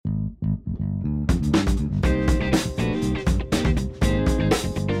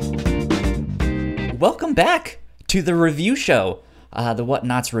welcome back to the review show, the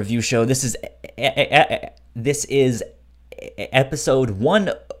Whatnots review show. This is episode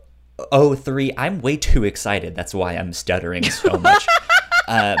 103. I'm way too excited. That's why I'm stuttering so much,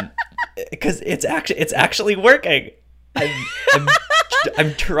 because it's actually working.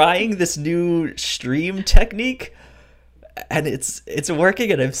 I'm trying this new stream technique, and it's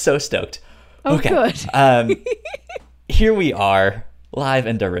working, and I'm so stoked. Oh, okay. Good. Here we are, live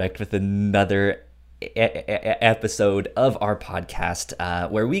and direct with another episode of our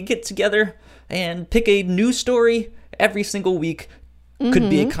podcast, where we get together and pick a new story every single week. Could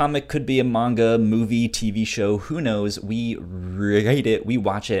be a comic, could be a manga, movie, TV show, who knows. We rate it, we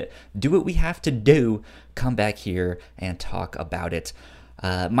watch it, do what we have to do, come back here and talk about it.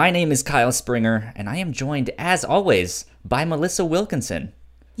 My name is Kyle Springer, and I am joined, as always, by Melissa Wilkinson.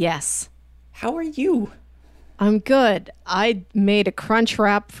 Yes. How are you? I'm good. I made a crunch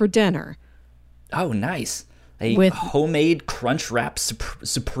wrap for dinner. Oh, nice. A homemade crunch wrap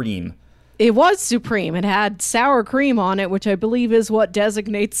supreme. It was supreme. It had sour cream on it, which I believe is what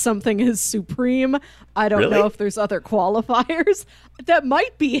designates something as supreme. I don't know if there's other qualifiers. That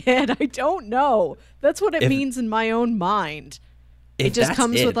might be it. I don't know. That's what it means in my own mind. It just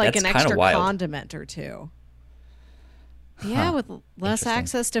comes with like an extra condiment or two. Yeah, with less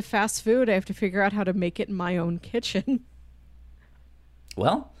access to fast food, I have to figure out how to make it in my own kitchen.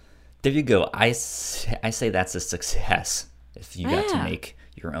 Well, there you go. I say that's a success if you got to make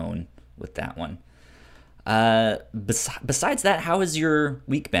your own with that one. Besides that, how has your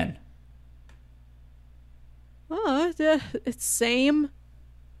week been? It's same.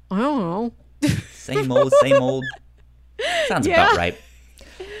 I don't know. Same old. Sounds about right.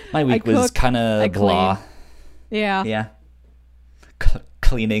 My week was kind of blah. Yeah.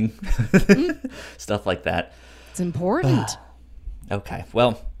 Cleaning. Stuff like that. It's important. Okay,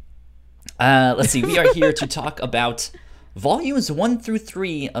 well, let's see. We are here to talk about volumes 1 through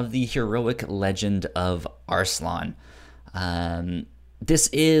 3 of the heroic legend of Arslan. This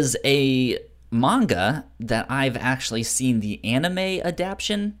is a manga that I've actually seen the anime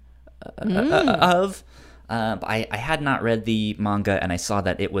adaptation of. I had not read the manga, and I saw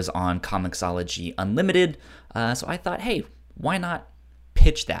that it was on Comixology Unlimited, so I thought, hey, why not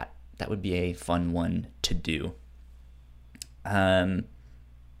pitch that? That would be a fun one to do. But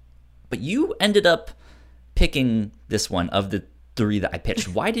you ended up picking this one of the 3 that I pitched.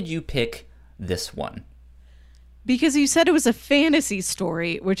 Why did you pick this one? Because you said it was a fantasy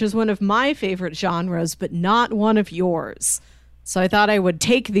story, which is one of my favorite genres, but not one of yours. So I thought I would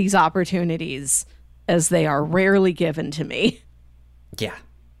take these opportunities, as they are rarely given to me. Yeah.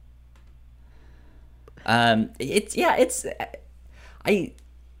 I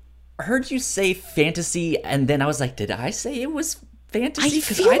heard you say fantasy, and then I was like, did I say it was fantasy?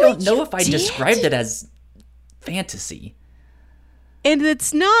 Because I don't know if I described it as fantasy. And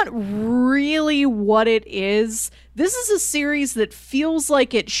it's not really what it is. This is a series that feels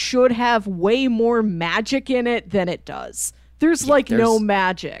like it should have way more magic in it than it does. There's no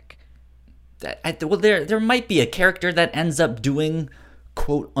magic. There might be a character that ends up doing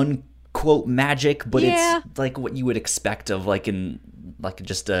quote unquote magic, but it's like what you would expect of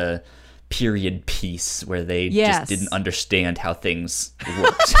just a period piece where they just didn't understand how things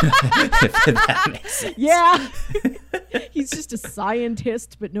worked. If that makes sense. Yeah. He's just a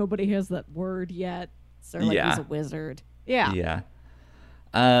scientist, but nobody has that word yet. So he's a wizard. Yeah. Yeah.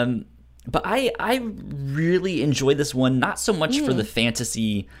 But I really enjoy this one, not so much for the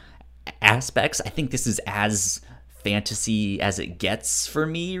fantasy aspects. I think this is as fantasy as it gets for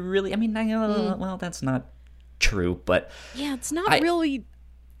me, really. I mean, well, that's not true, but yeah, it's not really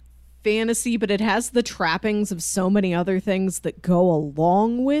fantasy, but it has the trappings of so many other things that go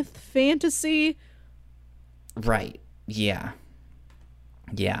along with fantasy. Right. Yeah.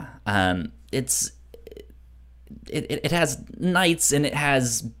 It has knights, and it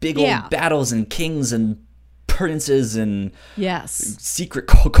has big old battles and kings and princes and secret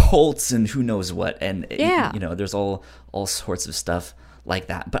cults and who knows what, and there's all sorts of stuff like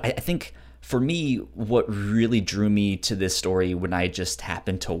that. But I think for me, what really drew me to this story when I just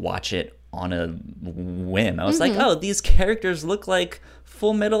happened to watch it on a whim, I was like, oh, these characters look like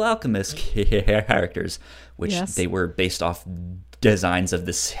Full Metal Alchemist characters, which they were based off designs of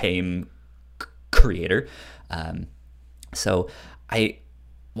the same creator. So I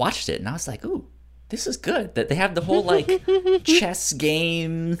watched it and I was like, ooh, this is good. That they have the whole chess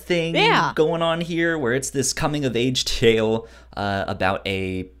game thing going on here, where it's this coming of age tale about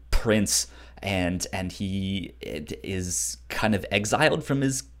a prince, and he is kind of exiled from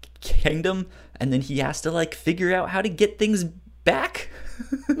his kingdom, and then he has to figure out how to get things back.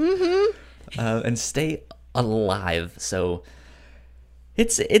 and stay alive. So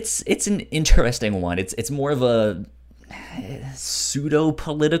it's an interesting one. It's more of a pseudo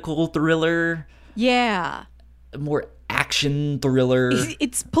political thriller. Yeah. More action thriller.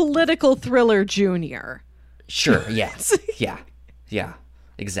 It's political thriller junior. Sure. Yes. Yeah.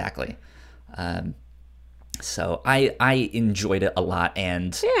 Exactly. So I enjoyed it a lot,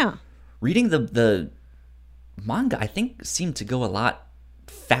 and reading the manga, I think, seemed to go a lot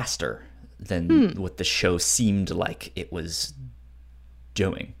faster than what the show seemed like it was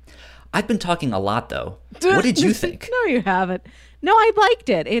doing. I've been talking a lot, though. What did you think? No, you haven't. No, I liked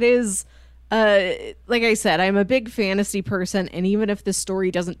it. It is, like I said, I'm a big fantasy person, and even if the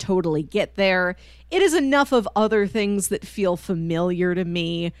story doesn't totally get there, it is enough of other things that feel familiar to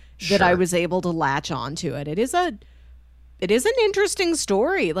me that I was able to latch onto it. It is an interesting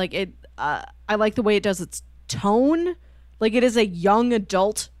story. Like I like the way it does its tone. Like, it is a young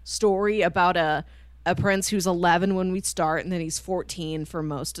adult story about a prince who's 11 when we start, and then he's 14 for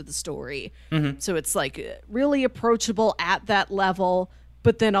most of the story. So it's like really approachable at that level,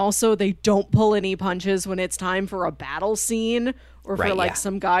 but then also they don't pull any punches when it's time for a battle scene or for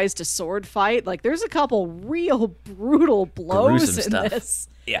some guys to sword fight. Like, there's a couple real brutal blows in this.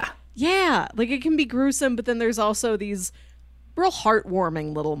 Yeah, like, it can be gruesome, but then there's also these real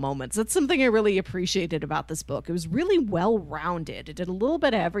heartwarming little moments. That's something I really appreciated about this book. It was really well-rounded. It did a little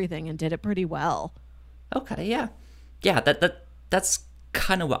bit of everything and did it pretty well. Okay, yeah. That's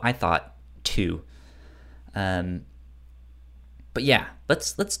kind of what I thought too. But yeah,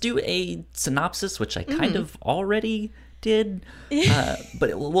 let's do a synopsis, which I kind of already did.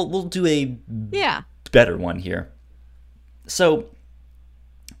 But we'll do a better one here. So,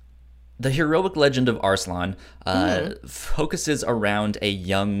 the heroic legend of Arslan focuses around a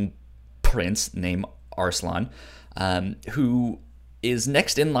young prince named Arslan, who is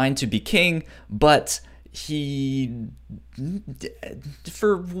next in line to be king, but he,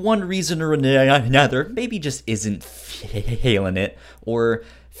 for one reason or another, maybe just isn't feeling it, or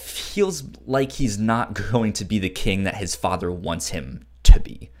feels like he's not going to be the king that his father wants him to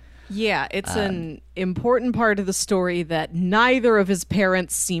be. Yeah, it's an important part of the story that neither of his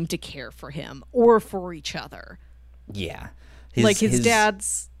parents seem to care for him or for each other. Yeah. His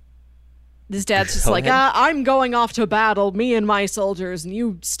dad's just like, I'm going off to battle, me and my soldiers, and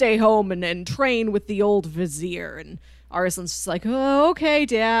you stay home and train with the old vizier. And Arslan's just like, oh, okay,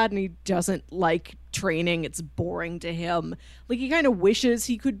 Dad. And he doesn't like training. It's boring to him. Like, he kind of wishes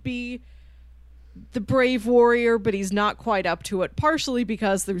he could be the brave warrior, but he's not quite up to it, partially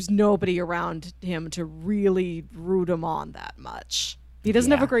because there's nobody around him to really root him on that much. He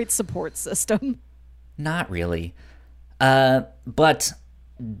doesn't have a great support system. Not really. But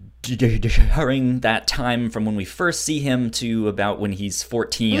during that time from when we first see him to about when he's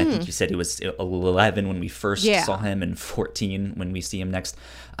 14, I think you said it was 11 when we first saw him and 14 when we see him next,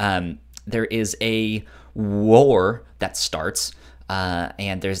 there is a war that starts.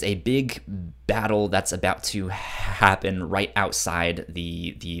 And there's a big battle that's about to happen right outside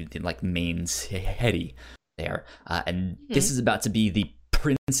the like main city there, and this is about to be the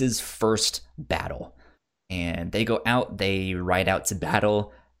prince's first battle. And they go out, they ride out to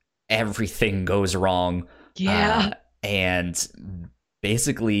battle. Everything goes wrong. And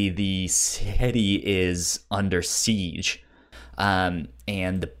basically the city is under siege, and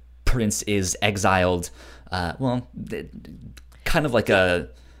the prince is exiled. Kind of like a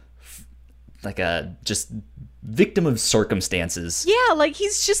just victim of circumstances. Yeah, like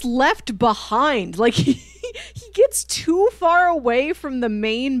he's just left behind. Like he gets too far away from the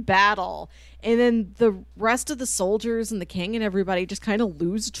main battle, and then the rest of the soldiers and the king and everybody just kind of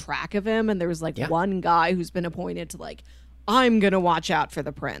lose track of him. And there's like one guy who's been appointed to like, I'm gonna watch out for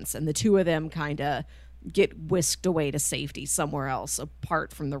the prince, and the two of them kind of get whisked away to safety somewhere else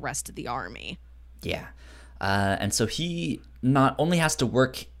apart from the rest of the army. Yeah. And so he not only has to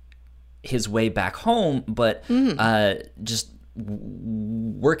work his way back home, but just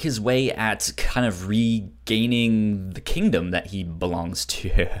work his way at kind of regaining the kingdom that he belongs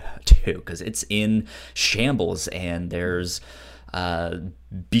to, because it's in shambles, and there's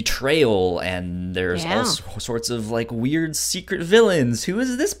betrayal, and there's all sorts of like weird secret villains. Who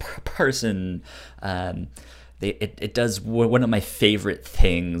is this person? It does one of my favorite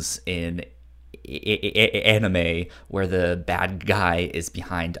things in anime, where the bad guy is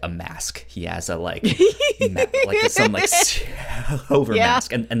behind a mask. He has a like some like silver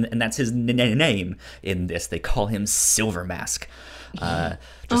mask, and that's his name in this. They call him Silver Mask,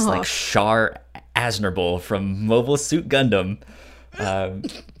 just like Char Aznavour from Mobile Suit Gundam.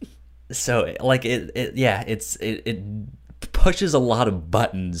 So like it pushes a lot of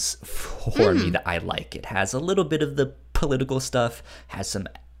buttons for me that I like. It has a little bit of the political stuff, has some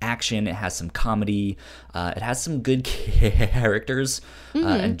action, it has some comedy, it has some good characters,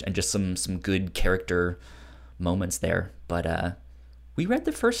 and just some good character moments there. But we read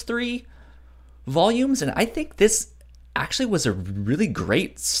the first 3 volumes, and I think this actually was a really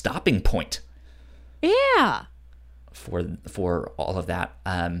great stopping point. Yeah. For all of that.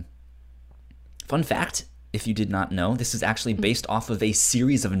 Fun fact, if you did not know, this is actually based off of a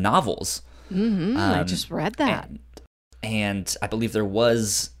series of novels. I just read that. And I believe there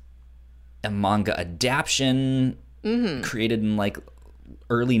was a manga adaptation created in like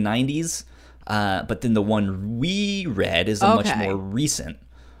early 90s. But then the one we read is a much more recent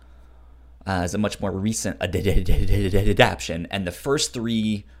adaptation. And the first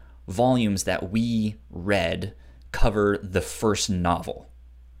 3 volumes that we read cover the first novel.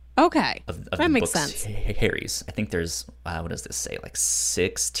 Okay. Of that the makes books, sense. Harry's. I think there's, what does this say? Like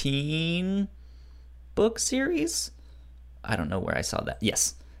 16 book series? I don't know where I saw that.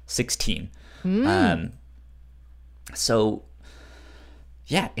 Yes, 16. So,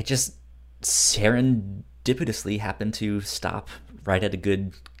 yeah, it just serendipitously happened to stop right at a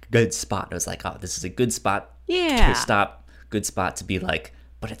good spot. I was like, oh, this is a good spot to stop. Good spot to be like,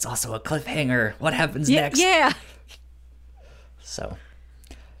 but it's also a cliffhanger. What happens next? Yeah. So,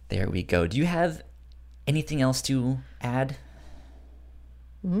 there we go. Do you have anything else to add?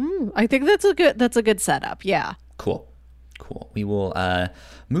 I think that's a good setup. Yeah. Cool. We will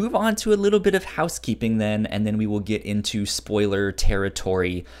move on to a little bit of housekeeping then, and then we will get into spoiler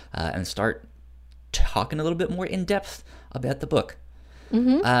territory and start talking a little bit more in depth about the book.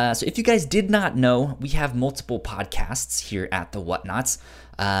 So if you guys did not know, we have multiple podcasts here at the Whatnots.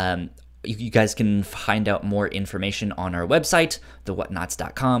 You guys can find out more information on our website,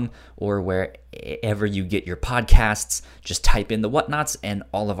 thewhatnots.com, or wherever you get your podcasts. Just type in the Whatnots, and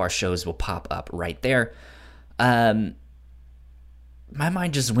all of our shows will pop up right there. My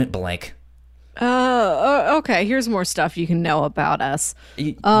mind just went blank. Okay. Here's more stuff you can know about us.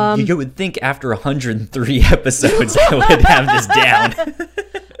 You would think after 103 episodes I would have this down.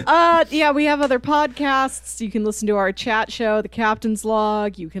 Yeah, we have other podcasts. You can listen to our chat show, The Captain's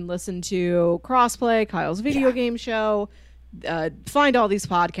Log. You can listen to Crossplay, Kyle's video game show. Find all these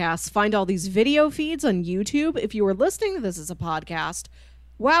podcasts. Find all these video feeds on YouTube. If you are listening to this as a podcast,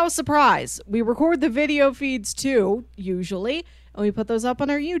 wow, surprise. We record the video feeds too, usually, and we put those up on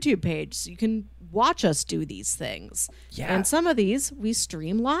our YouTube page so you can watch us do these things. Yeah. And some of these we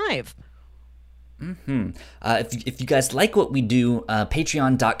stream live. If you guys like what we do,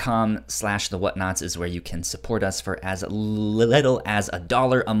 patreon.com/thewhatnots is where you can support us for as little as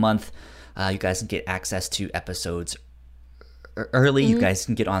 $1 a month. You guys can get access to episodes early. You guys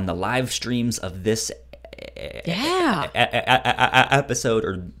can get on the live streams of this episode,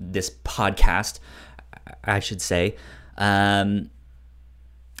 or this podcast, I should say. And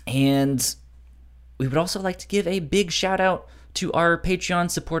we would also like to give a big shout out to our Patreon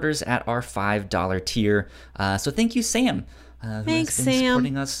supporters at our $5 tier. So thank you, Sam. Thanks, who has been Sam.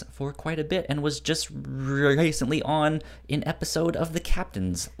 supporting us for quite a bit and was just recently on an episode of The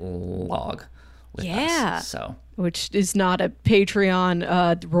Captain's Log with us. So, which is not a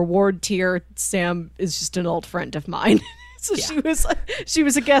Patreon reward tier. Sam is just an old friend of mine. So she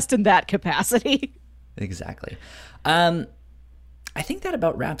was a guest in that capacity. Exactly. I think that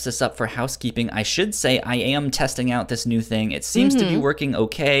about wraps us up for housekeeping. I should say I am testing out this new thing. It seems to be working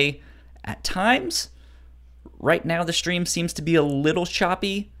okay at times. Right now the stream seems to be a little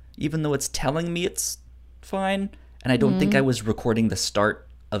choppy, even though it's telling me it's fine. And I don't think I was recording the start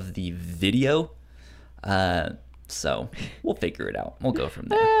of the video. So we'll figure it out. We'll go from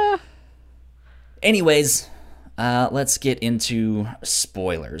there. Anyways, let's get into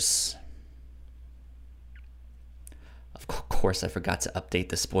spoilers. Of course, I forgot to update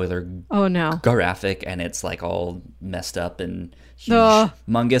the spoiler graphic, and it's like all messed up and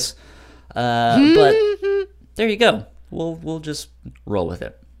humongous. But there you go. We'll just roll with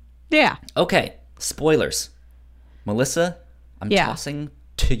it. Yeah. Okay. Spoilers. Melissa, I'm tossing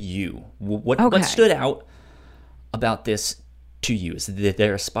to you. What stood out about this to you? Is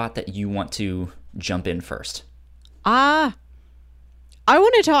there a spot that you want to jump in first? I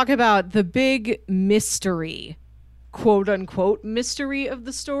want to talk about the big mystery, quote unquote mystery of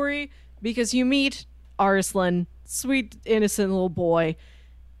the story, because you meet Arslan, sweet innocent little boy.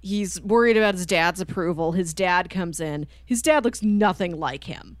 He's worried about his dad's approval. His dad comes in. His dad looks nothing like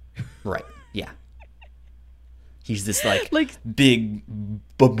him. Right. Yeah. He's this like big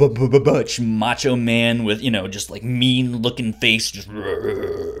butch macho man with, just like mean looking face, just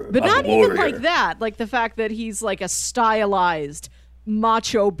but not even like that. Like the fact that he's like a stylized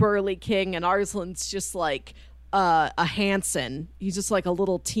macho burly king, and Arslan's just like a Hanson. He's just like a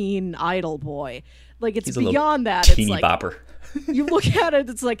little teen idol boy. Like it's beyond that. Teeny it's like bopper. You look at it,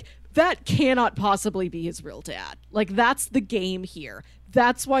 it's like that cannot possibly be his real dad. Like that's the game here.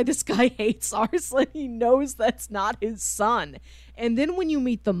 That's why this guy hates Arslan. He knows that's not his son. And then when you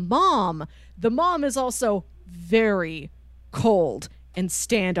meet the mom is also very cold and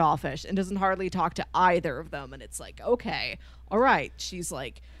standoffish and doesn't hardly talk to either of them. And it's like, okay, all right. She's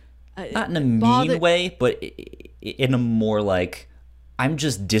like... not in a mean way, but in a more like, I'm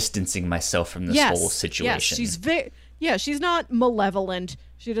just distancing myself from this whole situation. Yes, she's not malevolent.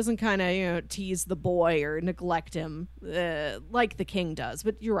 She doesn't kind of, tease the boy or neglect him like the king does.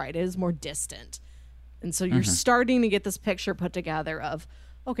 But you're right, it is more distant. And so you're starting to get this picture put together of,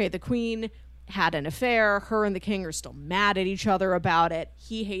 okay, the queen had an affair. Her and the king are still mad at each other about it.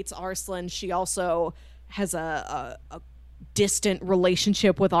 He hates Arslan. She also has a distant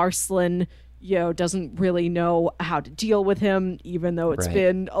relationship with Arslan, doesn't really know how to deal with him, even though it's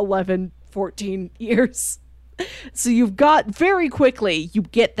been 11, 14 years. So you've got very quickly, you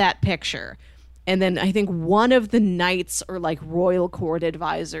get that picture. And then I think one of the knights or like royal court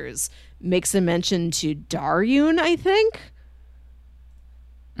advisors makes a mention to Daryun, I think.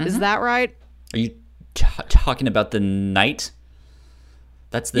 Is that right? Are you talking about the knight?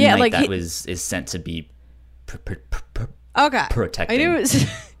 That's the knight that is sent to be protecting. I knew it was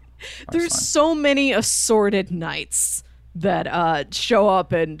there's so many assorted knights that show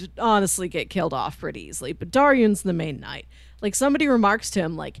up and honestly get killed off pretty easily. But Daryun's the main knight. Like somebody remarks to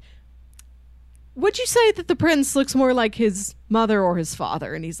him, like, would you say that the prince looks more like his mother or his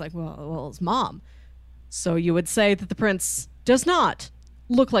father? And he's like, well, his mom. So you would say that the prince does not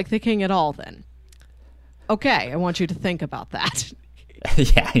look like the king at all then. Okay, I want you to think about that.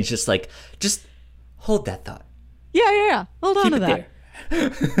 Yeah, he's just like, just hold that thought. Yeah. Hold on Keep to it that.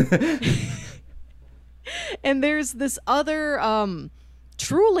 There. And there's this other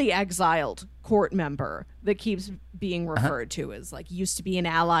truly exiled court member that keeps being referred to as like used to be an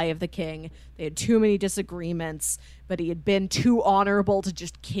ally of the king. They had too many disagreements, but he had been too honorable to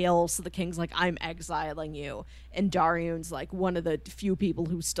just kill. So the king's like, I'm exiling you. And Daryun's like one of the few people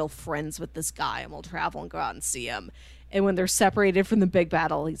who's still friends with this guy and will travel and go out and see him. And when they're separated from the big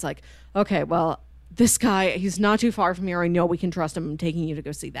battle, he's like, okay, well, this guy, he's not too far from here. I know we can trust him. I'm taking you to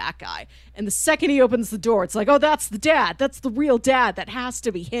go see that guy. And the second he opens the door, it's like, oh, that's the dad. That's the real dad. That has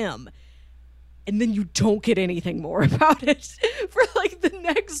to be him. And then you don't get anything more about it for like the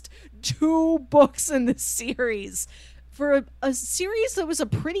next 2 books in the series. For a series that was a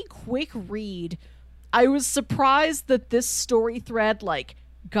pretty quick read, I was surprised that this story thread like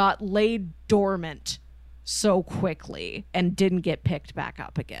got laid dormant so quickly and didn't get picked back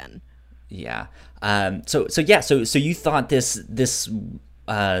up again. Yeah. So you thought this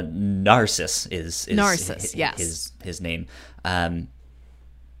Narcissus is Narcissus, yes, his name.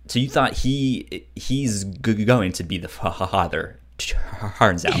 So you thought he's going to be the father.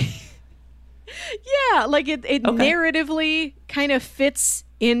 Turns out. Yeah, like it narratively kind of fits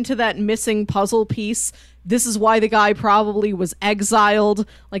into that missing puzzle piece. This is why the guy probably was exiled.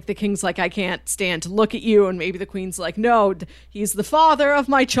 Like the king's like, I can't stand to look at you. And maybe the queen's like, no, he's the father of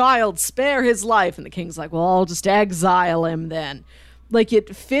my child. Spare his life. And the king's like, well, I'll just exile him then. Like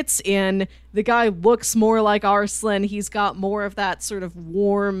it fits in. The guy looks more like Arslan. He's got more of that sort of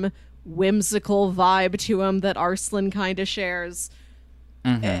warm, whimsical vibe to him that Arslan kind of shares.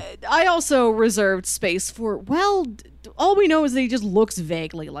 I also reserved space for, well, all we know is that he just looks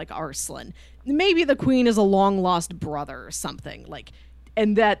vaguely like Arslan. Maybe the queen is a long lost brother or something, like,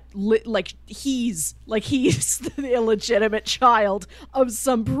 and that he's the illegitimate child of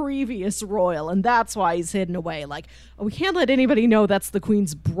some previous royal, and that's why he's hidden away. Like, oh, we can't let anybody know that's the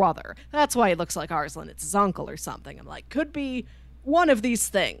queen's brother. That's why he looks like Arslan. It's his uncle or something. I'm like, could be one of these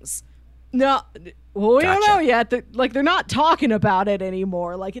things. No, well, we don't know yet. They're not talking about it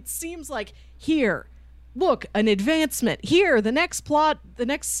anymore. Like, it seems like here. Look, an advancement. Here, the next plot, the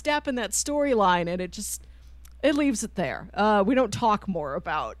next step in that storyline, and it leaves it there. We don't talk more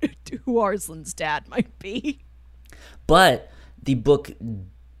about who Arslan's dad might be. But the book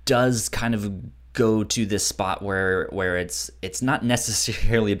does kind of go to this spot where it's not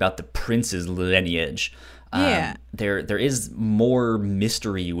necessarily about the prince's lineage. There is more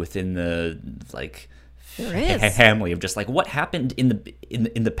mystery within the family of just like what happened in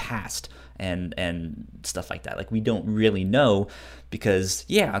the past. And stuff like that. Like we don't really know because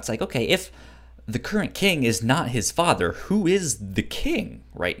it's like, okay, if the current king is not his father. Who is the king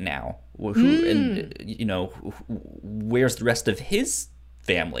right now? And where's the rest of his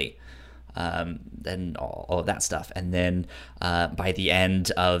family? And all of that stuff. And then by the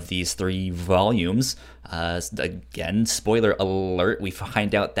end of these 3 volumes, again, spoiler alert, we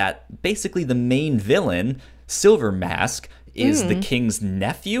find out that basically the main villain, Silver Mask, is the king's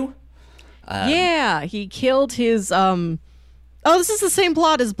nephew. He killed his this is the same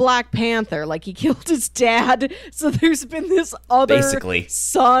plot as Black Panther. Like, he killed his dad, so there's been this other basically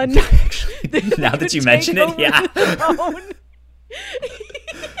son. Now that you mention it, yeah.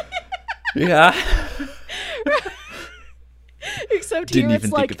 Yeah. Except Didn't here even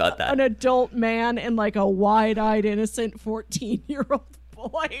it's like think about that. An adult man and like a wide-eyed, innocent 14-year-old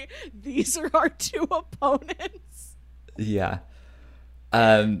boy. These are our 2 opponents. Yeah.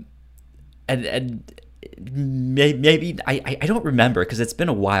 And maybe I don't remember, because it's been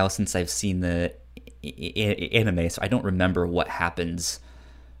a while since I've seen the anime, so I don't remember what happens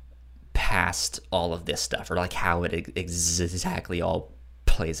past all of this stuff, or like how it exactly all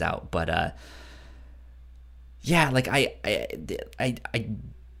plays out. But like I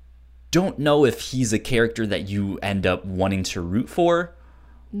don't know if he's a character that you end up wanting to root for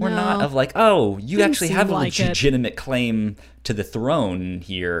or not. Of like, oh, you Didn't actually seem have a like legitimate claim to the throne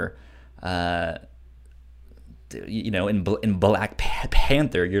here. In Black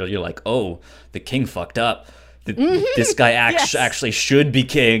Panther, you're like, oh, the king fucked up. This guy actually should be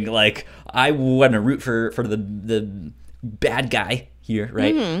king. Like, I want to root for the bad guy here,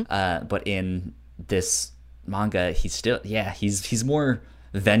 right? But in this manga, he's still, he's more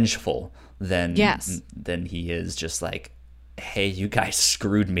vengeful than he is just like, hey, you guys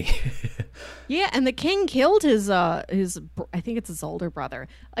screwed me. Yeah, and the king killed his I think it's his older brother.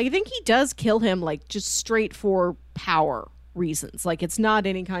 I think he does kill him like just straight for power reasons. Like, it's not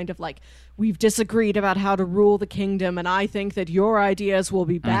any kind of like, we've disagreed about how to rule the kingdom and I think that your ideas will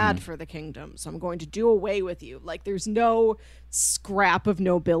be bad for the kingdom, so I'm going to do away with you. Like, there's no scrap of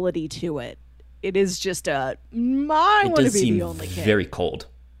nobility to it. It is just I want to be the only king. Very cold.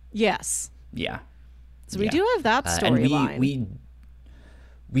 Yes. Yeah. So we do have that storyline.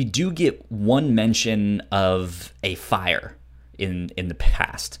 We do get one mention of a fire in the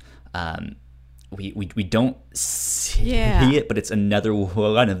past. We don't see it, but it's another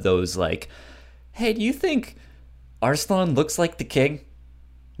one of those like, hey, do you think Arslan looks like the king?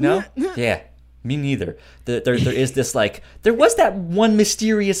 No? Yeah, me neither. There is this like, there was that one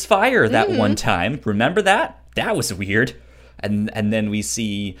mysterious fire that one time. Remember that? That was weird. And then we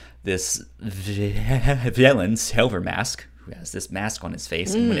see this villain, Silver Mask, who has this mask on his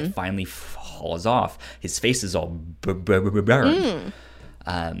face, and when it finally falls off, his face is all burned.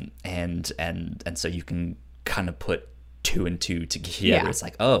 And so you can kind of put 2 and 2 together. Yeah. It's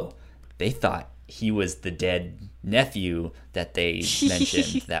like, oh, they thought he was the dead nephew that they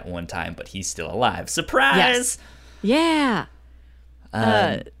mentioned that one time, but he's still alive. Surprise! Yes.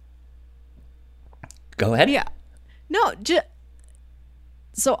 Yeah. Go ahead. Yeah. No,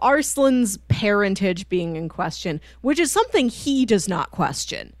 so Arslan's parentage being in question, which is something he does not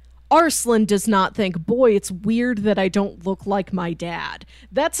question. Arslan does not think, boy, it's weird that I don't look like my dad.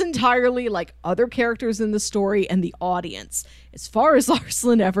 That's entirely like other characters in the story and the audience. As far as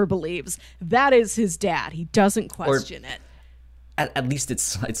Arslan ever believes, that is his dad. He doesn't question it. At least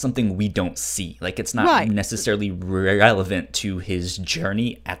it's something we don't see. Like, it's not necessarily relevant to his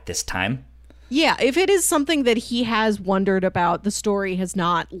journey at this time. Yeah, if it is something that he has wondered about, the story has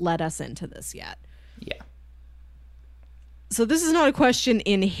not led us into this yet. Yeah. So this is not a question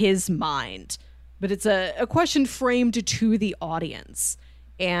in his mind, but it's a question framed to the audience.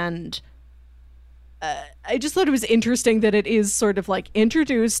 And I just thought it was interesting that it is sort of like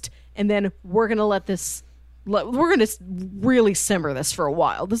introduced, and then we're going to we're going to really simmer this for a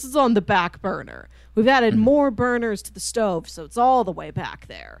while. This is on the back burner. We've added more burners to the stove, so it's all the way back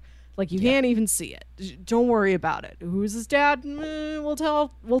there. Like, you can't even see it. Don't worry about it. Who's his dad? We'll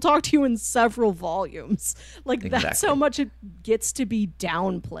talk to you in several volumes. Like, that's how much it gets to be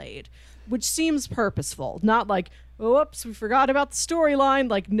downplayed, which seems purposeful. Not like, whoops, we forgot about the storyline.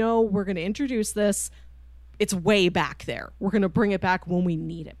 Like, no, we're going to introduce this. It's way back there. We're going to bring it back when we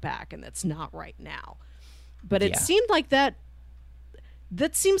need it back, and that's not right now. But it seemed like that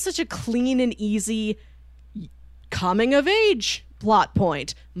seems such a clean and easy coming of age plot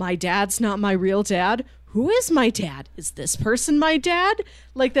point. My dad's not my real dad. Who is my dad? Is this person my dad?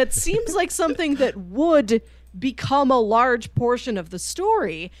 Like, that seems like something that would become a large portion of the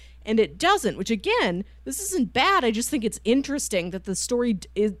story, and it doesn't, which, again, this isn't bad. I just think it's interesting that the story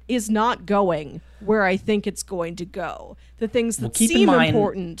is not going where I think it's going to go. The things that seem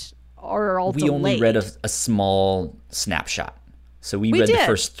important are all we delayed. only read a small snapshot. So we read the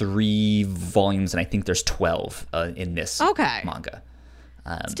first 3 volumes, and I think there's 12 in this manga.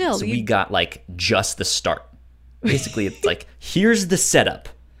 Still, so we got like just the start. Basically, it's like, here's the setup.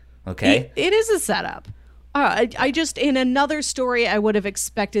 Okay, it is a setup. I just, in another story, I would have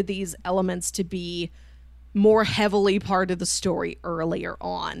expected these elements to be more heavily part of the story earlier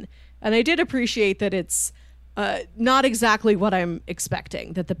on, and I did appreciate that it's not exactly what I'm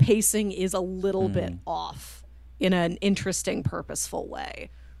expecting. That the pacing is a little bit off in an interesting, purposeful way.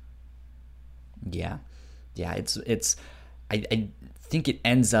 Yeah. It's. I think it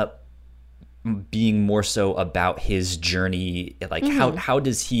ends up being more so about his journey. Like, how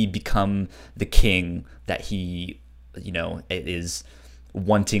does he become the king that he, is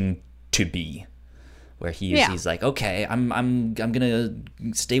wanting to be? Where he's like, okay, I'm gonna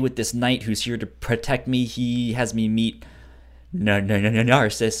stay with this knight who's here to protect me. He has me meet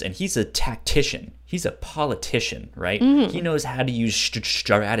Narcissus, and he's a tactician. He's a politician, right? He knows how to use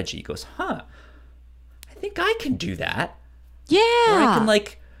strategy. He goes, I think I can do that. Yeah. Or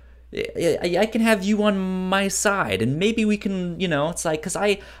I can have you on my side, and maybe we can, it's like, because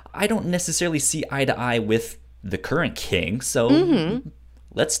I don't necessarily see eye to eye with the current king, so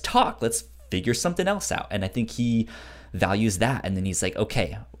let's talk. Let's figure something else out. And I think he values that. And then he's like,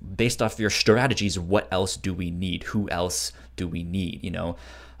 okay, based off your strategies, what else do we need? Who else do we need?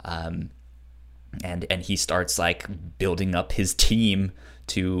 And he starts like building up his team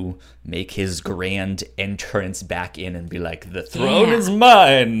to make his grand entrance back in and be like, the throne is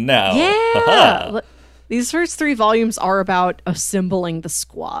mine now. Yeah. These first 3 volumes are about assembling the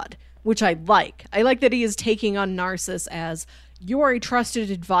squad, which I like. I like that he is taking on Narcissus as, you're a trusted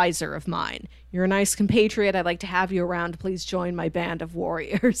advisor of mine. You're a nice compatriot. I'd like to have you around. Please join my band of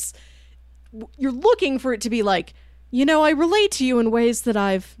warriors. You're looking for it to be like, I relate to you in ways that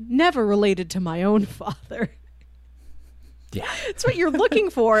I've never related to my own father. Yeah. It's what you're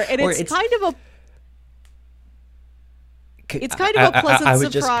looking for, and it's kind of a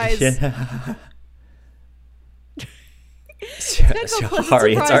pleasant surprise.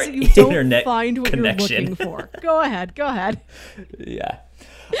 Sorry, it's our internet find what connection. You're looking for. Go ahead. Yeah.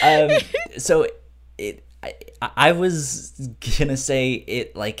 So I was gonna say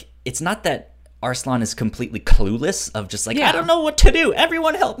it, like, it's not that Arslan is completely clueless of just like, I don't know what to do.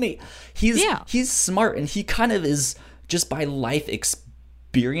 Everyone help me. He's smart, and he kind of is just by life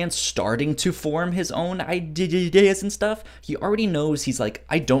experience starting to form his own ideas and stuff. He already knows, he's like,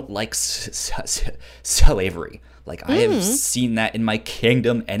 I don't like slavery. Like, I have seen that in my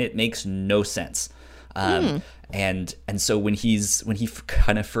kingdom, and it makes no sense. And so when he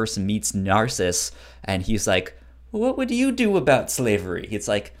kind of first meets Narcissus, and he's like, what would you do about slavery? It's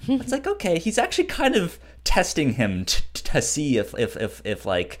like okay, he's actually kind of testing him to see if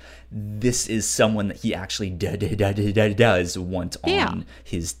like this is someone that he actually does want on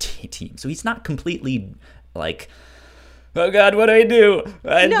his team. So he's not completely like, oh God, what do I do?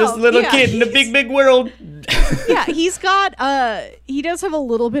 I'm this little kid in a big world. Yeah, he does have a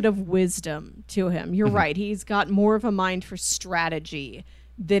little bit of wisdom to him. You're right. He's got more of a mind for strategy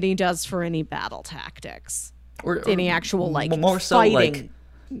than he does for any battle tactics. Or any actual, like, more so fighting.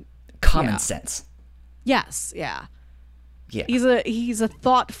 Like common sense. Yes, yeah. Yeah. He's a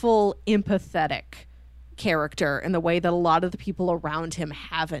thoughtful, empathetic character in the way that a lot of the people around him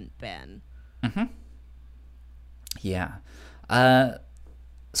haven't been. Yeah.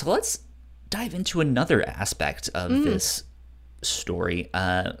 So let's dive into another aspect of this story.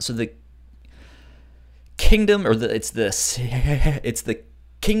 So the kingdom, or it's the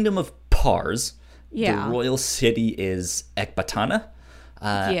kingdom of Pars. Yeah. The royal city is Ecbatana.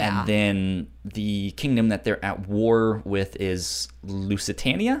 And then the kingdom that they're at war with is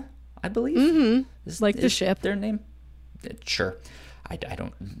Lusitania, I believe. Is the ship. Their name? Sure. I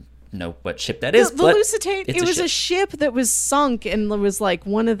don't know what ship that is. The Lusitania, it was a ship that was sunk and was like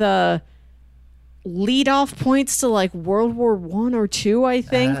one of the lead-off points to like World War I or II, I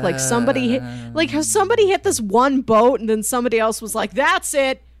think. Like somebody hit this one boat, and then somebody else was like, that's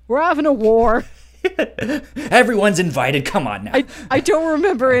it, we're having a war. Everyone's invited. Come on now. I don't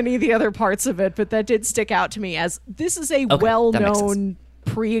remember any of the other parts of it, but that did stick out to me as this is a well-known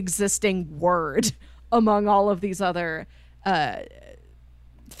pre-existing word among all of these other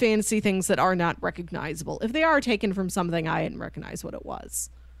fantasy things that are not recognizable. If they are taken from something, I didn't recognize what it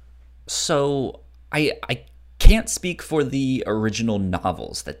was. So I can't speak for the original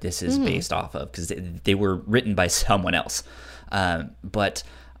novels that this is based off of, because they were written by someone else. But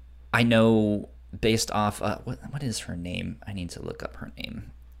I know based off what is her name? I need to look up her name.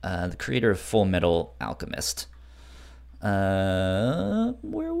 The creator of Full Metal Alchemist.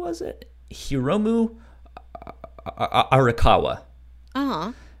 Where was it? Hiromu Arakawa.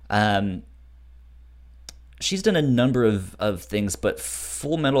 She's done a number of things, but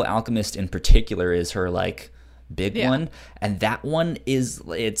Full Metal Alchemist in particular is her like big one, and that one is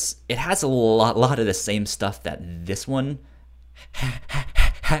it has a lot of the same stuff that this one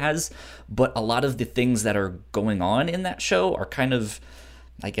has, but a lot of the things that are going on in that show are kind of,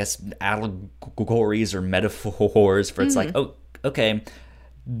 I guess, allegories or metaphors for it's like, oh, okay,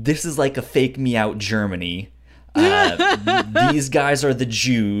 this is like a fake me out Germany. These guys are the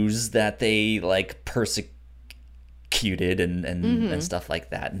Jews that they like persecuted and stuff like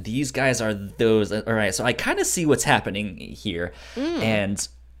that. And these guys are those. All right, so I kind of see what's happening here, and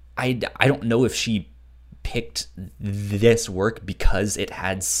I don't know if she picked this work because it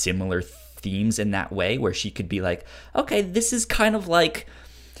had similar themes in that way, where she could be like, okay, this is kind of like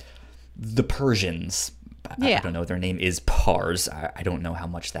the Persians. I don't know, their name is Pars. I don't know how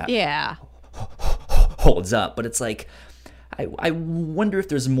much that holds up, but it's like I wonder if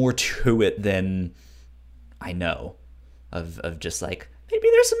there's more to it than I know of just like, maybe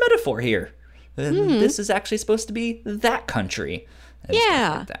there's some metaphor here. This is actually supposed to be that country and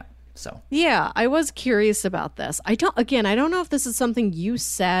stuff like that. So I was curious about this. I don't know if this is something you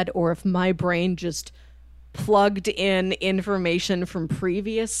said or if my brain just plugged in information from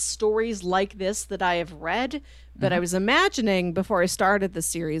previous stories like this that I have read, but I was imagining before I started the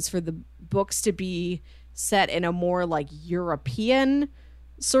series for the books to be set in a more like European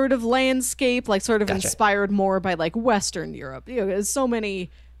sort of landscape, like sort of inspired more by like Western Europe. There's so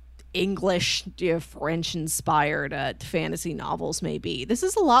many English, French inspired fantasy novels maybe. This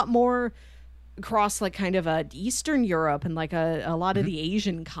is a lot more across like kind of Eastern Europe and like a lot of the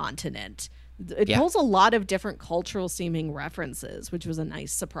Asian continent. It pulls a lot of different cultural seeming references, which was a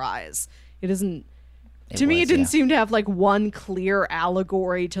nice surprise. It didn't seem to have like one clear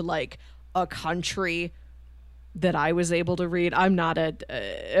allegory to like a country that I was able to read. I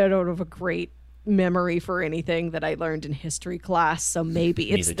don't have a great memory for anything that I learned in history class, so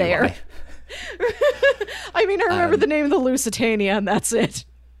maybe it's there. I mean, I remember the name of the Lusitania, and that's it.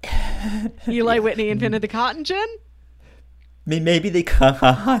 Eli Whitney invented the cotton gin? Maybe they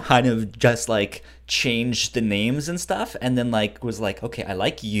kind of just like changed the names and stuff, and then like was like, okay, I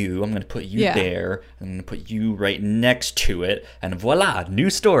like you, I'm going to put you there, I'm going to put you right next to it, and voila,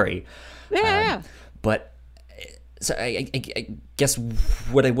 new story. But so I guess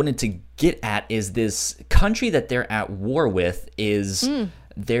what I wanted to get at is this country that they're at war with is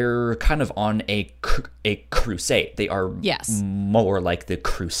they're kind of on a crusade. They are more like the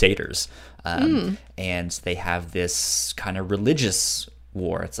Crusaders. And they have this kind of religious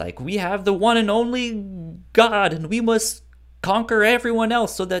war. It's like, we have the one and only God, and we must conquer everyone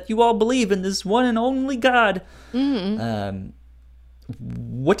else so that you all believe in this one and only God.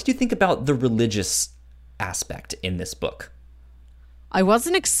 What did you think about the religious aspect in this book? I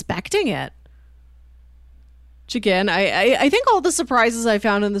wasn't expecting it. Which again, I think all the surprises I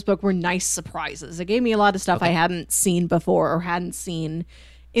found in this book were nice surprises. It gave me a lot of stuff I hadn't seen before or hadn't seen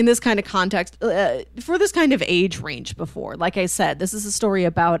in this kind of context for this kind of age range before. Like I said, this is a story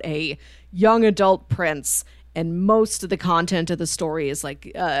about a young adult prince, and most of the content of the story is like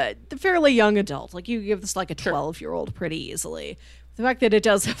the fairly young adult. Like you give this like a 12-year-old pretty easily. The fact that it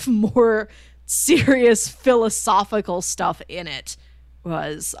does have more serious philosophical stuff in it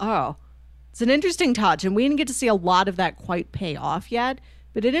was, it's an interesting touch, and we didn't get to see a lot of that quite pay off yet,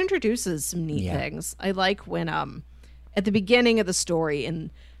 but it introduces some neat things. I like when at the beginning of the story,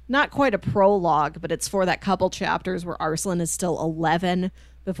 and not quite a prologue, but it's for that couple chapters where Arslan is still 11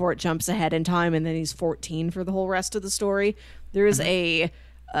 before it jumps ahead in time, and then he's 14 for the whole rest of the story. There is a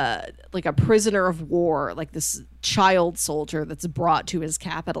prisoner of war, like this child soldier that's brought to his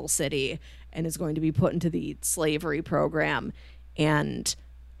capital city and is going to be put into the slavery program. And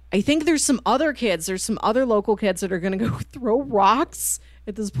I think there's some other local kids that are going to go throw rocks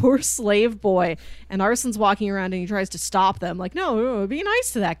at this poor slave boy. And Arslan's walking around and he tries to stop them. Like, no, be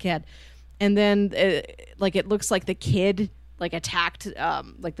nice to that kid. And then it looks like the kid attacked,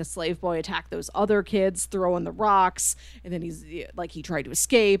 the slave boy attacked those other kids throwing the rocks. And then he tried to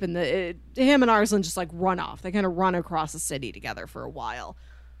escape. And him and Arslan just run off. They kind of run across the city together for a while.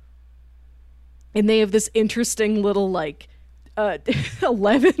 And they have this interesting little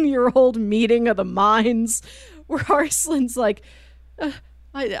 11-year-old meeting of the minds where Arslan's like,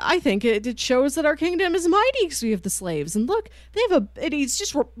 I think it shows that our kingdom is mighty because we have the slaves. And look, he's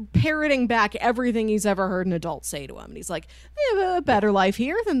just parroting back everything he's ever heard an adult say to him. And he's like, they have a better life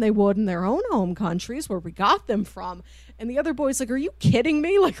here than they would in their own home countries where we got them from. And the other boy's like, are you kidding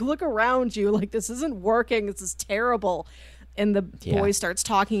me? Like, look around you. Like, this isn't working. This is terrible. And the boy starts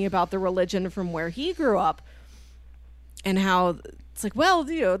talking about the religion from where he grew up and how it's like, well,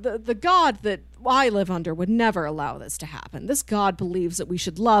 the God that I live under would never allow this to happen. This God believes that we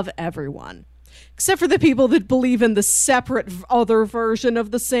should love everyone. Except for the people that believe in the separate other version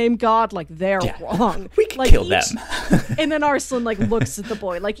of the same God, like they're wrong. We can kill them. And then Arslan like looks at the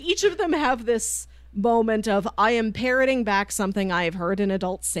boy. Like each of them have this moment of, I am parroting back something I have heard an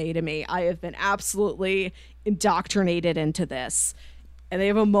adult say to me. I have been absolutely indoctrinated into this. And they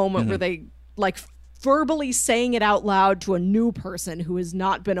have a moment where they like verbally saying it out loud to a new person who has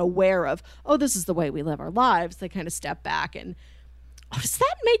not been aware of, oh, this is the way we live our lives. They kind of step back and, oh, does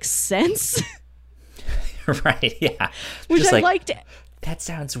that make sense? Right, yeah. Which just I liked. That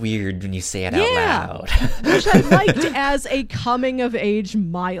sounds weird when you say it out loud. Which I liked as a coming of age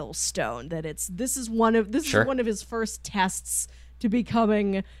milestone. That this is one of his first tests to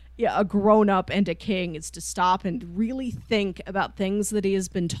becoming a grown up and a king, is to stop and really think about things that he has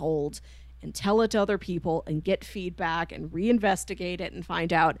been told and tell it to other people and get feedback and reinvestigate it and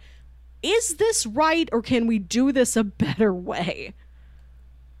find out, is this right or can we do this a better way?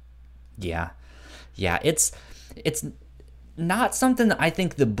 Yeah. Yeah, it's not something that I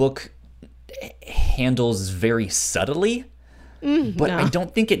think the book handles very subtly, but I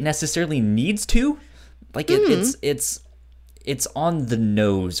don't think it necessarily needs to. Like it's on the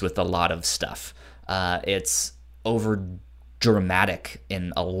nose with a lot of stuff. It's over dramatic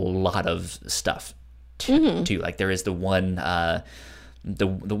in a lot of stuff too. Like there is the one guy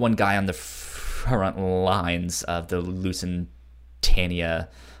on the front lines of the Lusitania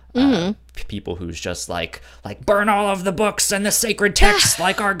people who's just like burn all of the books and the sacred texts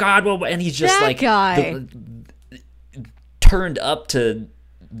like our God will, and he's just that guy turned up to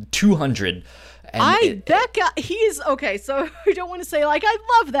 200. That guy, he's okay. So I don't want to say like I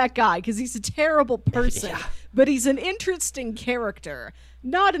love that guy because he's a terrible person, but he's an interesting character.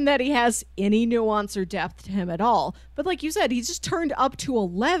 Not in that he has any nuance or depth to him at all, but like you said, he's just turned up to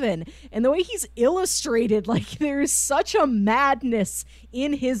 11, and the way he's illustrated, like there is such a madness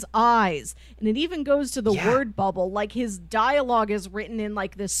in his eyes, and it even goes to the word bubble. Like his dialogue is written in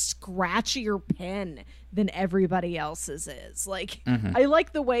like this scratchier pen than everybody else's is. Like I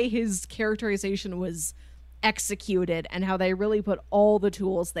like the way his characterization was executed and how they really put all the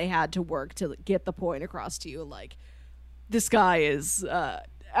tools they had to work to get the point across to you. Like, this guy is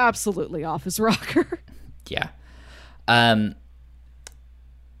absolutely off his rocker. Yeah.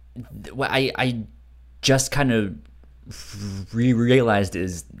 What I just kind of realized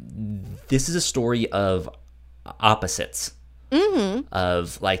is this is a story of opposites.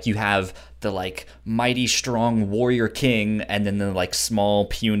 Of like, you have the like mighty strong warrior king, and then the like small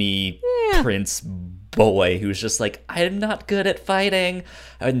puny prince boy who's just like, I'm not good at fighting.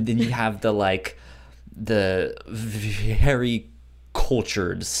 And then you have the like the very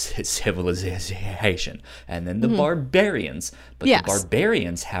cultured civilization, and then the barbarians, but the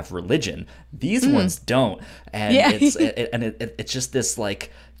barbarians have religion, these ones don't, and it's just this like,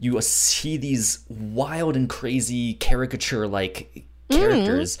 you see these wild and crazy caricature like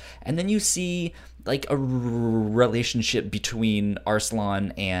characters, and then you see like a relationship between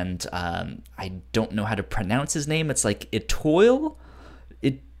Arslan and I don't know how to pronounce his name, it's like Etoile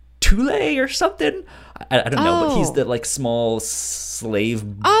or something. I don't know, but he's the like small slave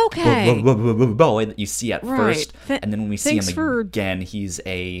boy that you see at first, and then when we see him again, he's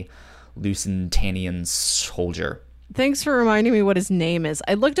a Lusitanian soldier. Thanks for reminding me what his name is.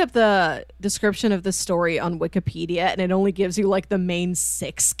 I looked up the description of the story on Wikipedia, and it only gives you like the main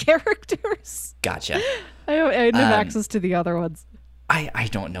 6 characters. Gotcha. I didn't have access to the other ones. I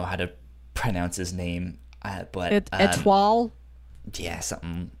don't know how to pronounce his name, but Etoile. Yeah,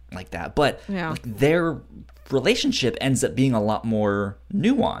 something like that. But like, their relationship ends up being a lot more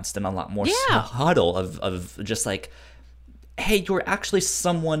nuanced and a lot more subtle of just like, hey, you're actually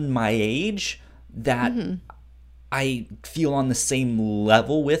someone my age that I feel on the same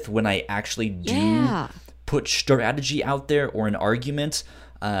level with when I actually do put strategy out there or an argument.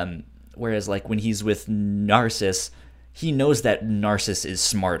 Whereas like when he's with Narcissus, he knows that Narcissus is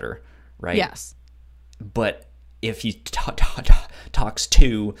smarter, right? Yes. But if he talks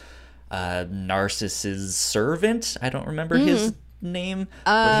to Narcissus's servant, I don't remember his name,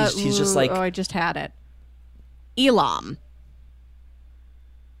 but he's just like... Oh, I just had it. Elam.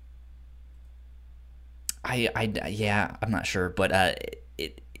 I'm not sure, but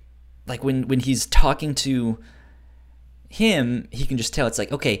it like when he's talking to him, he can just tell it's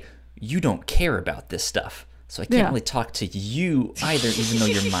like, okay, you don't care about this stuff, so I can't really talk to you either, even though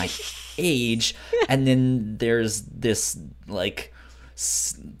you're my age. And then there's this, like,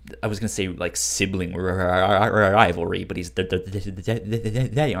 I was gonna say like sibling rivalry, but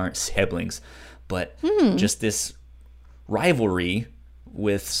they aren't siblings, but just this rivalry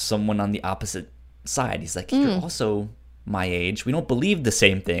with someone on the opposite side. He's like, you're also my age. We don't believe the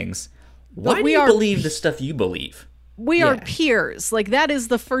same things. Why do you believe the stuff you believe? We are peers. Like, that is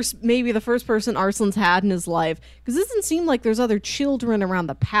maybe the first person Arslan's had in his life, because it doesn't seem like there's other children around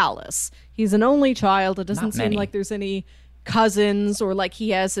the palace. He's an only child. It doesn't seem like there's any cousins, or like he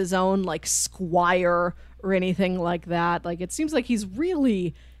has his own like squire or anything like that. Like, it seems like he's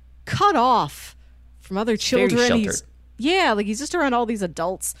really cut off from other children. Very sheltered. He's just around all these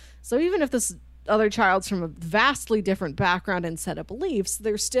adults. So even if this other child's from a vastly different background and set of beliefs,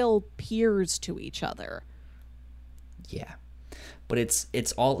 they're still peers to each other. Yeah, but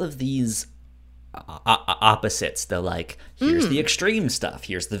it's all of these opposites. The like, here's the extreme stuff,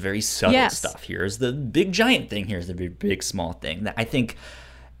 here's the very subtle stuff, here's the big giant thing, here's the big small thing, that I think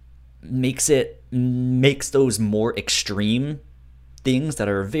makes those more extreme things that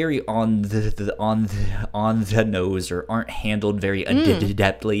are very on the nose or aren't handled very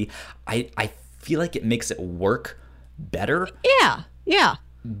adeptly. I feel like it makes it work better. Yeah.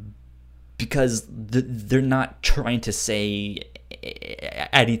 Because they're not trying to say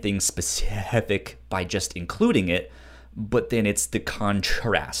anything specific by just including it, but then it's the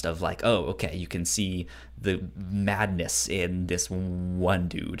contrast of like, oh, okay, you can see the madness in this one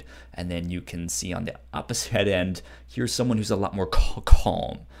dude, and then you can see on the opposite end, here's someone who's a lot more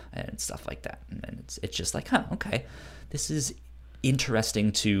calm and stuff like that. And it's just like, okay, this is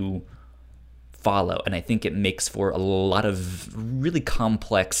interesting to follow, and I think it makes for a lot of really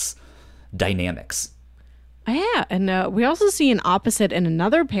complex dynamics. Yeah, and we also see an opposite in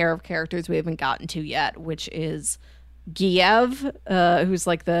another pair of characters we haven't gotten to yet, which is Giev, who's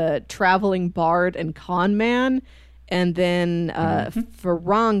like the traveling bard and con man, and then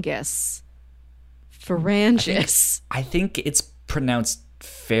Ferangis. I think it's pronounced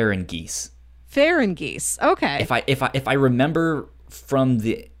Ferengis. Ferengis. Okay. If I remember from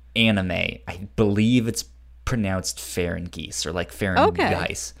the anime, I believe it's pronounced Ferengis or like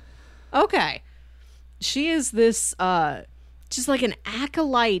Ferengis. Okay. She is this, just like an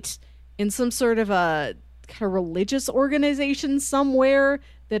acolyte in some sort of a kind of religious organization somewhere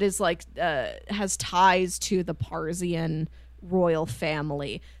that is like, has ties to the Parsian royal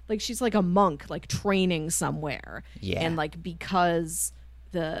family. Like, she's like a monk, like training somewhere. Yeah. And like, because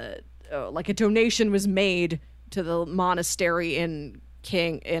like a donation was made to the monastery in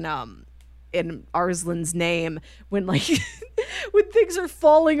Arslan's name, when like when things are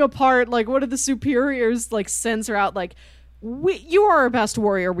falling apart, like one of the superiors like sends her out, like, you are our best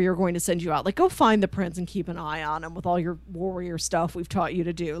warrior, we are going to send you out, like, go find the prince and keep an eye on him with all your warrior stuff we've taught you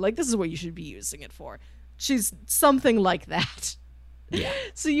to do, like, this is what you should be using it for. She's something like that. Yeah.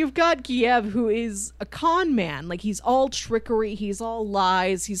 So you've got Giev, who is a con man. Like, he's all trickery, he's all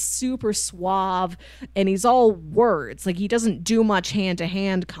lies, he's super suave, and he's all words. Like, he doesn't do much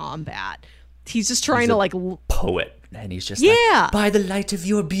hand-to-hand combat. He's just trying to, like... poet. And he's just like, by the light of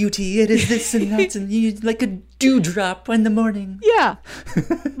your beauty, it is this and that, and you like a dewdrop in the morning. Yeah.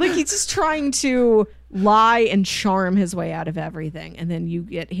 Like, he's just trying to lie and charm his way out of everything. And then you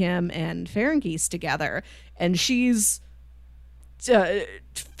get him and Ferengis together, and she's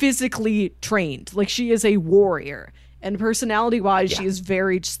physically trained. Like, she is a warrior. And personality-wise, she is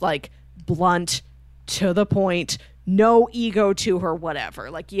very just, like, blunt, to the point, no ego to her,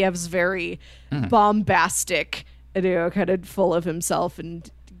 whatever. Like, Yev's very bombastic, you know, kind of full of himself, and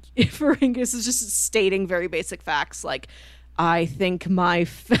Ferengis is just stating very basic facts, like, I think my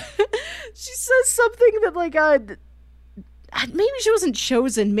she says something that, like, maybe she wasn't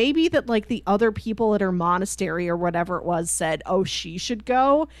chosen, maybe that, like, the other people at her monastery or whatever it was said, oh, she should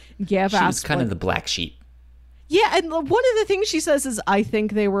go. Giev asked, she's kind of the black sheep. Yeah, and one of the things she says is, I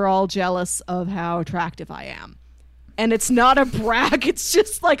think they were all jealous of how attractive I am. And it's not a brag, it's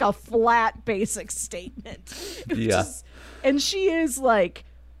just like a flat, basic statement. Yeah. And she is like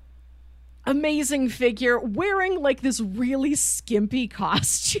amazing figure, wearing like this really skimpy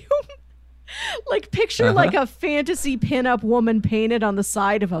costume. Like, picture like a fantasy pinup woman painted on the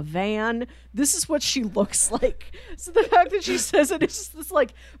side of a van. This is what she looks like. So the fact that she says it is just this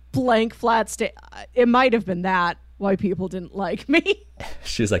like blank, flat it might have been that why people didn't like me.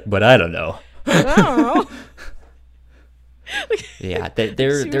 She's like, but I don't know. I don't know. Yeah, they're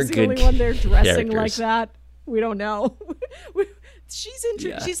good. The only one there dressing characters. like that. We don't know.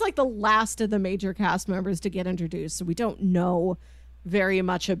 She's like the last of the major cast members to get introduced, so we don't know very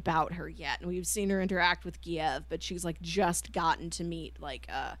much about her yet. And we've seen her interact with Giev, but she's like just gotten to meet like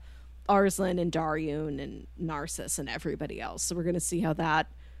Arslan and Daryun and Narcissus and everybody else. So we're going to see how that,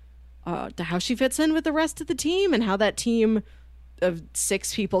 how she fits in with the rest of the team, and how that team of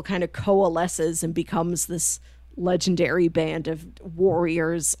 6 people kind of coalesces and becomes this legendary band of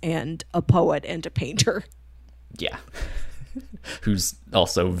warriors and a poet and a painter. Yeah. Who's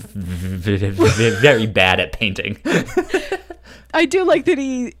also very bad at painting. I do like that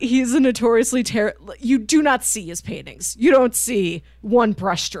he's a notoriously you do not see his paintings. You don't see one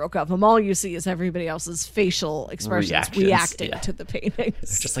brushstroke of him. All you see is everybody else's facial expressions reacting to the paintings.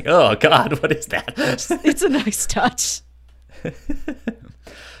 It's just like, oh God, what is that? It's a nice touch.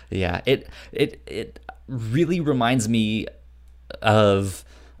 Yeah, it really reminds me of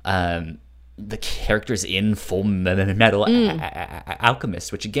the characters in Full Metal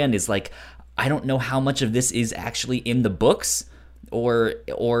Alchemist, which again is like, I don't know how much of this is actually in the books, or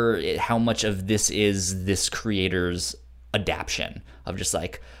how much of this is this creator's adaptation of just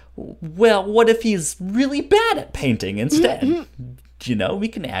like, well, what if he's really bad at painting instead? You know, we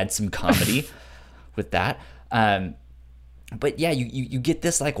can add some comedy with that. But yeah, you get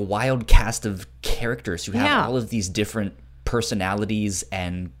this like wild cast of characters who have all of these different personalities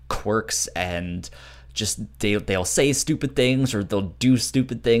and quirks, and just they'll say stupid things or they'll do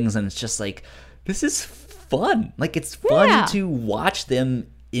stupid things, and it's just like, this is fun. Like, it's fun to watch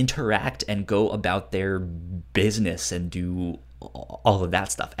them interact and go about their business and do all of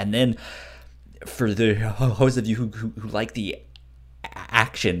that stuff. And then for those of you who like the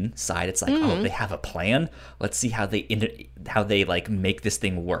action side, it's like, oh, they have a plan. Let's see how they like make this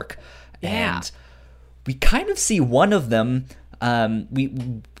thing work. And we kind of see one of them.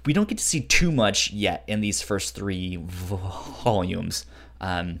 We don't get to see too much yet in these first 3 volumes.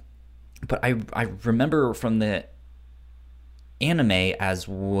 But I remember from the anime as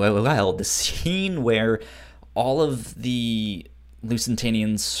well the scene where all of the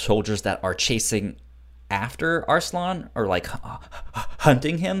Lusitanian soldiers that are chasing after Arslan, or like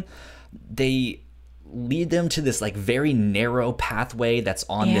hunting him, they lead them to this like very narrow pathway that's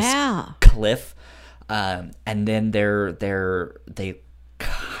on this cliff, and then they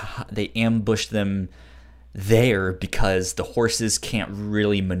ambush them there because the horses can't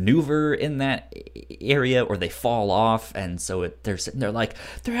really maneuver in that area, or they fall off, and so they're sitting there like,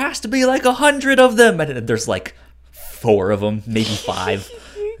 there has to be like 100 of them, and there's like 4 of them, maybe 5.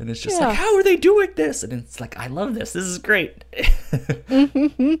 And it's just like, how are they doing this? And it's like, I love this. This is great.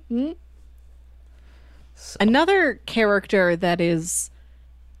 So. Another character that is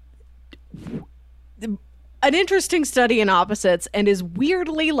an interesting study in opposites and is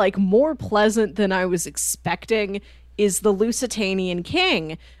weirdly like more pleasant than I was expecting is the Lusitanian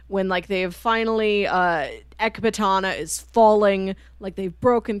king. When like they have finally Ecbatana is falling, like they've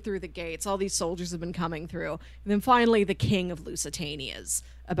broken through the gates, all these soldiers have been coming through, and then finally the king of Lusitania is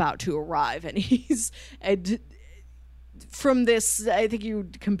about to arrive, and from this, I think you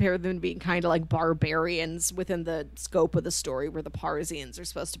compare them being kind of like barbarians within the scope of the story, where the Parsians are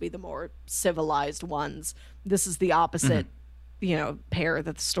supposed to be the more civilized ones. This is the opposite, pair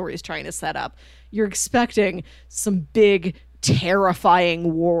that the story is trying to set up. You're expecting some big,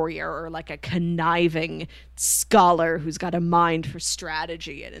 terrifying warrior, or like a conniving scholar who's got a mind for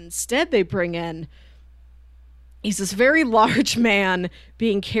strategy, and instead they bring in, he's this very large man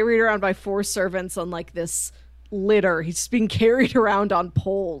being carried around by 4 servants on like this litter. He's being carried around on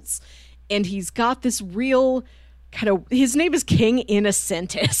poles, and he's got this real kind of, his name is King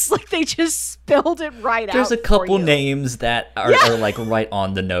Innocentus. Like, they just spelled it right out. There's a couple names that are like right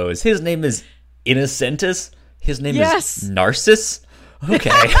on the nose. His name is Innocentus. His name is Narcissus. Okay.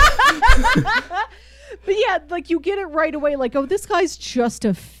 But yeah, like, you get it right away, like, oh, this guy's just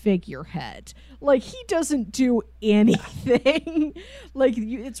a figurehead. Like, he doesn't do anything. Like,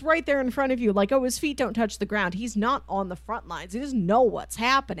 it's right there in front of you. Like, oh, his feet don't touch the ground. He's not on the front lines. He doesn't know what's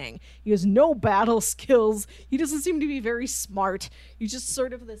happening. He has no battle skills. He doesn't seem to be very smart. He's just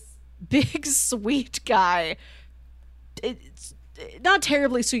sort of this big, sweet guy. It's not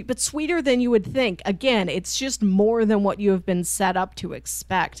terribly sweet, but sweeter than you would think. Again, it's just more than what you have been set up to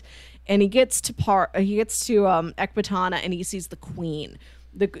expect. And he gets to Ecbatana, and he sees the queen.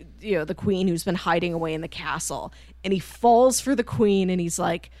 The queen who's been hiding away in the castle, and he falls for the queen, and he's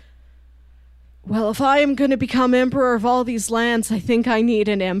like, well, if I am going to become emperor of all these lands, I think I need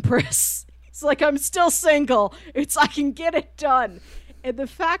an empress. He's like, I'm still single. I can get it done. And the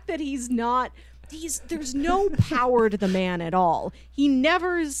fact that there's no power to the man at all. He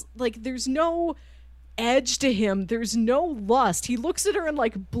never's like, there's no edge to him. There's no lust. He looks at her and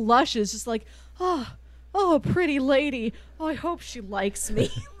like blushes, just like, oh, pretty lady. Oh, I hope she likes me.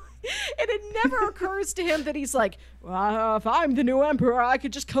 And it never occurs to him that he's like, well, if I'm the new emperor, I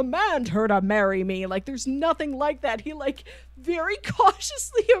could just command her to marry me. Like, there's nothing like that. He, like, very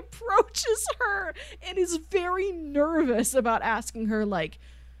cautiously approaches her and is very nervous about asking her, like,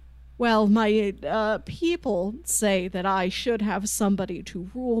 well, my people say that I should have somebody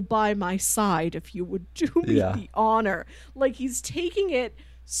to rule by my side if you would do me the honor. Like, he's taking it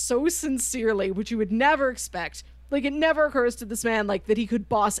so sincerely, which you would never expect. Like, it never occurs to this man, like, that he could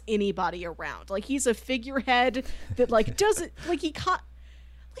boss anybody around. Like, he's a figurehead that, like, doesn't, like, he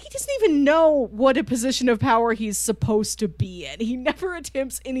doesn't even know what a position of power he's supposed to be in. He never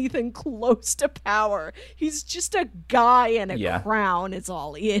attempts anything close to power. He's just a guy in a crown is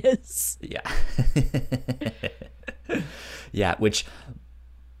all he is. Yeah. Yeah, which,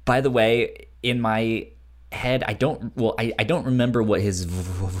 by the way, in my head, I don't remember what his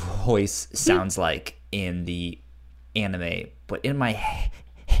voice sounds like in the anime, but in my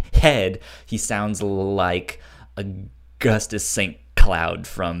head, he sounds like Augustus St. Cloud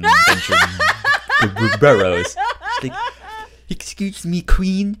from Venture Burrows. Like, excuse me,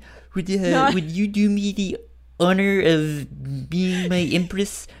 Queen, would you do me the honor of being my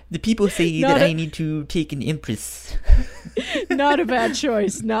empress? The people say that I need to take an empress. Not a bad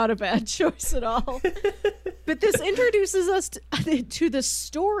choice. Not a bad choice at all. But this introduces us to the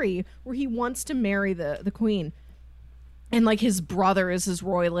story where he wants to marry the queen. And, like, his brother is his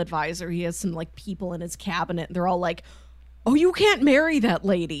royal advisor. He has some, like, people in his cabinet. They're all like, oh, you can't marry that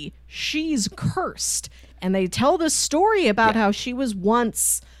lady. She's cursed. And they tell this story about how she was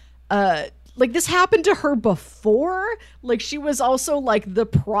once, like, this happened to her before. Like, she was also, like, the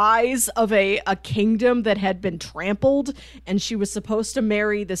prize of a kingdom that had been trampled. And she was supposed to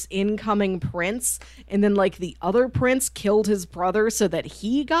marry this incoming prince. And then, like, the other prince killed his brother so that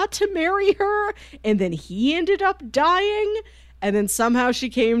he got to marry her. And then he ended up dying. And then somehow she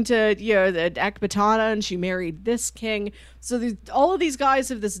came to, the Ecbatana and she married this king. So all of these guys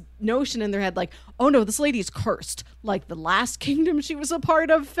have this notion in their head, like, oh no, this lady's cursed. Like, the last kingdom she was a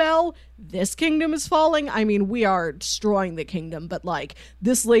part of fell. This kingdom is falling. I mean, we are destroying the kingdom, but, like,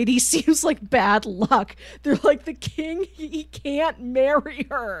 this lady seems like bad luck. They're like, the king, he can't marry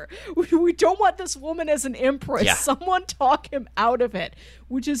her. We don't want this woman as an empress. Yeah. Someone talk him out of it,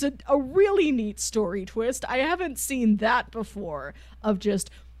 which is a really neat story twist. I haven't seen that before, of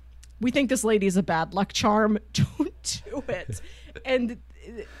just, we think this lady's a bad luck charm. Don't do it. And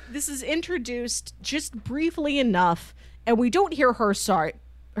this is introduced just briefly enough, and we don't hear her side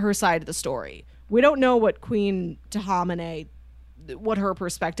of the story. We don't know what Queen Tahamane, what her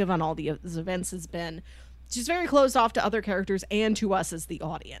perspective on all these events has been. She's very closed off to other characters and to us as the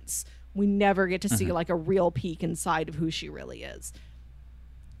audience. We never get to see, like, a real peek inside of who she really is.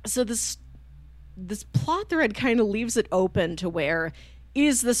 So this plot thread kind of leaves it open to where,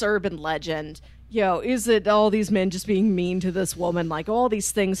 is this urban legend? Is it all these men just being mean to this woman? Like, all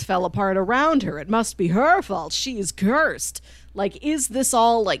these things fell apart around her. It must be her fault. She's cursed. Like, is this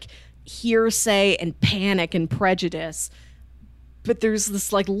all, like, hearsay and panic and prejudice? But there's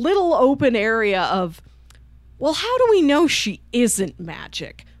this, like, little open area of, well, how do we know she isn't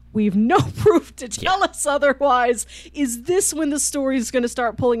magic? We've no proof to tell us otherwise. Is this when the story is going to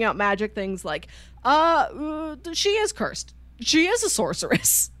start pulling out magic things like, she is cursed. She is a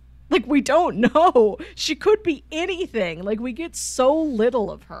sorceress. Like, we don't know. She could be anything. Like, we get so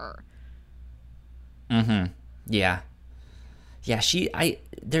little of her. Yeah. Yeah,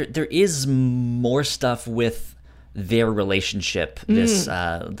 there is more stuff with their relationship. This,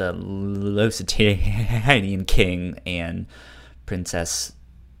 the Lusitanian king and Princess,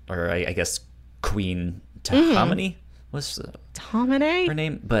 or I guess Queen Tahamane was Tahamane? her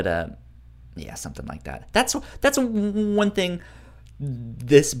name. But, yeah, something like that. That's one thing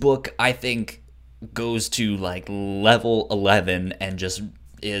this book, I think, goes to, like, level 11 and just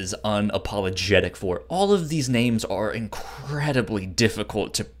is unapologetic for. All of these names are incredibly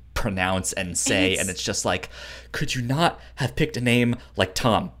difficult to pronounce and say, and it's just like, could you not have picked a name like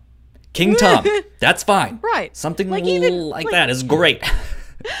Tom? King Tom. That's fine. Right. Something like that is great.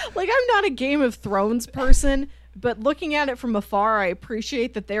 Like, I'm not a Game of Thrones person, but looking at it from afar, I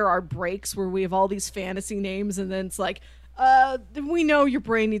appreciate that there are breaks where we have all these fantasy names, and then it's like, we know your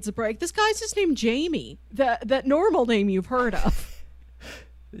brain needs a break. This guy's just named Jamie. That normal name you've heard of.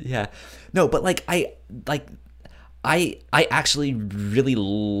 Yeah. No, but, like, I actually really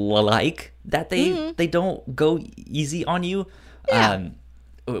like that they don't go easy on you. Yeah.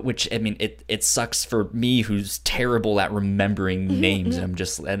 Which, I mean, it sucks for me, who's terrible at remembering names, and I'm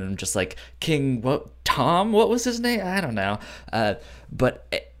just like, Tom, what was his name? I don't know.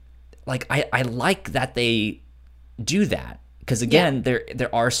 But like, I like that they do that, Because again,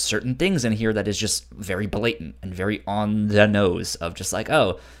 there are certain things in here that is just very blatant and very on the nose of just like,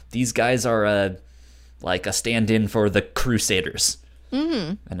 oh, these guys are like a stand-in for the Crusaders.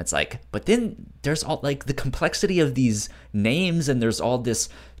 And it's like, but then there's all like the complexity of these names, and there's all this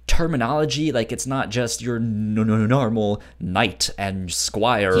terminology. Like, it's not just your normal knight and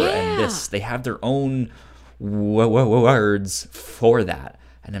squire and this. They have their own words for that.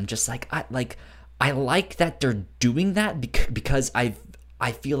 And I'm just like, I like that they're doing that because I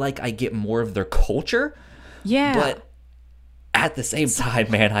feel like I get more of their culture. Yeah. But at the same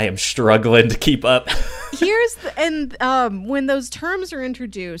time, man, I am struggling to keep up. When those terms are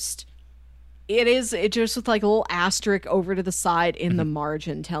introduced, it just with like a little asterisk over to the side in the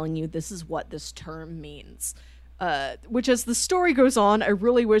margin telling you this is what this term means. Which, as the story goes on, I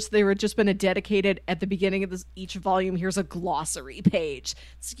really wish there had just been a dedicated at the beginning of each volume. Here's a glossary page.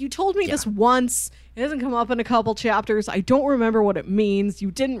 So you told me this once. It hasn't come up in a couple chapters. I don't remember what it means. You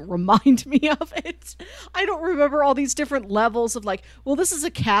didn't remind me of it. I don't remember all these different levels of like, well, this is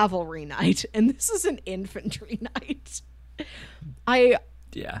a cavalry knight and this is an infantry knight. It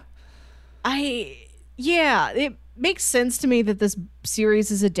makes sense to me that this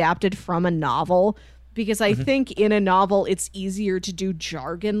series is adapted from a novel. Because I think in a novel, it's easier to do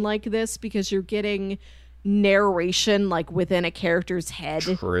jargon like this because you're getting narration like within a character's head.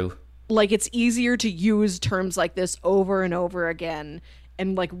 True. Like, it's easier to use terms like this over and over again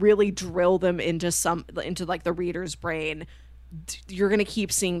and like really drill them into like the reader's brain. You're going to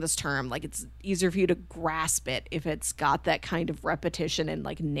keep seeing this term. Like, it's easier for you to grasp it if it's got that kind of repetition and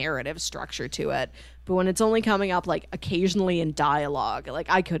like narrative structure to it. But when it's only coming up like occasionally in dialogue, like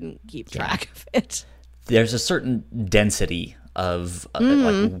I couldn't keep track of it. There's a certain density of a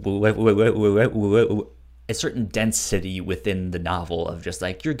certain density within the novel of just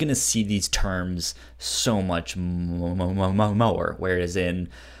like, you're gonna see these terms so much more, whereas in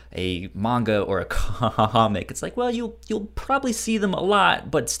a manga or a comic, it's like, well, you'll probably see them a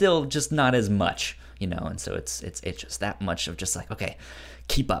lot, but still just not as much, and so it's just that much of just like, okay,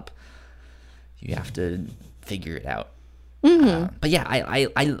 keep up, you have to figure it out. But yeah,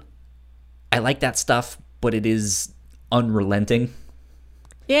 I like that stuff, but it is unrelenting.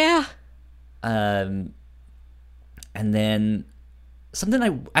 Yeah. And then something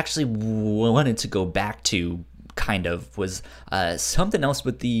I actually wanted to go back to kind of was something else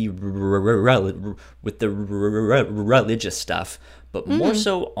with the religious stuff, but more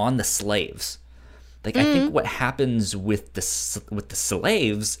so on the slaves. Like, I think what happens with the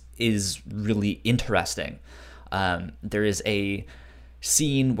slaves is really interesting. There is a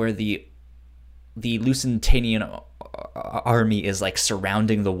scene where the Lusitanian army is like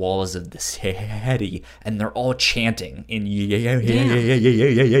surrounding the walls of the city, and they're all chanting in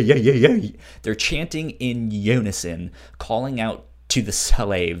they're chanting in unison, calling out to the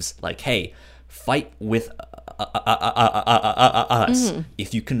slaves like, hey, fight with us.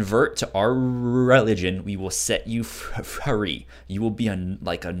 If you convert to our religion, we will set you free. You will be a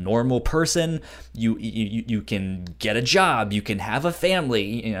normal person. You can get a job. You can have a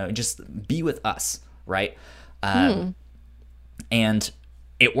family. Just be with us, right? And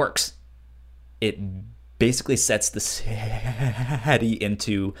it works. It basically sets the city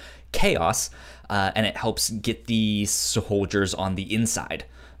into chaos, and it helps get the soldiers on the inside.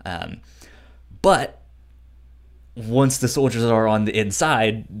 But once the soldiers are on the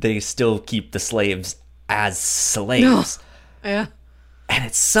inside, they still keep the slaves as slaves. Yeah. And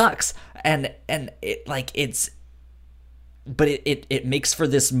it sucks. And it makes for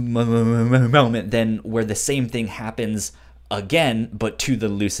this moment then where the same thing happens again, but to the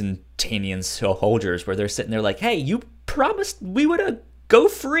Lusitanian soldiers, where they're sitting there like, hey, you promised we would go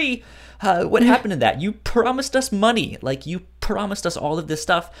free. What happened to that? You promised us money. Like, you promised us all of this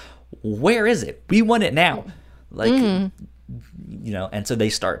stuff. Where is it? We want it now. Like, and so they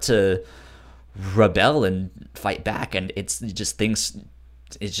start to rebel and fight back, and it's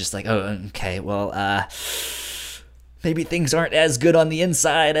just like, oh, okay, well, maybe things aren't as good on the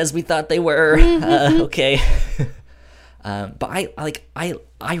inside as we thought they were. Okay. But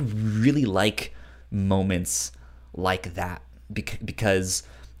I really like moments like that because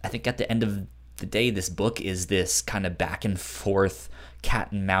I think at the end of the day, this book is this kind of back and forth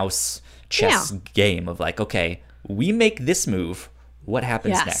cat and mouse chess game of like, okay, we make this move, what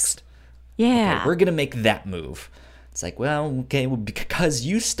happens next? Yeah. Okay, we're going to make that move. It's like, well, okay, because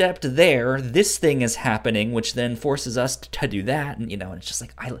you stepped there, this thing is happening, which then forces us to do that. And, it's just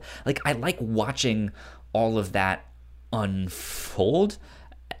like, I like watching all of that unfold.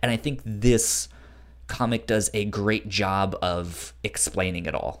 And I think this comic does a great job of explaining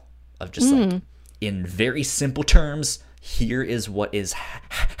it all. Of just like, in very simple terms, here is what is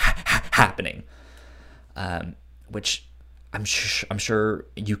happening. Which I'm sure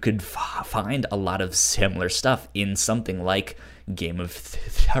you could find a lot of similar stuff in something like Game of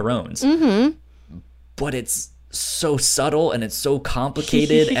Thrones. Mm-hmm. But it's so subtle and it's so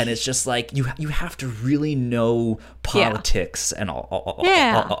complicated and it's just like you have to really know politics and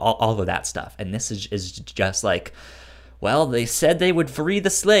all of that stuff. And this is just like, well, they said they would free the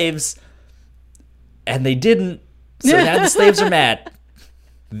slaves and they didn't, so now the slaves are mad.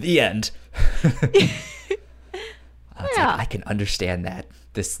 The end. Like, I can understand that.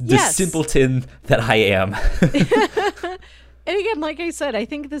 This simpleton that I am. And again, like I said, I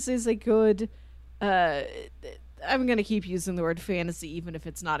think this is a good I'm going to keep using the word fantasy even if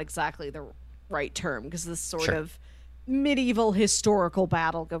it's not exactly the right term, because this sort of medieval historical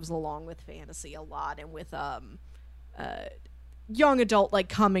battle goes along with fantasy a lot, and with young adult, like,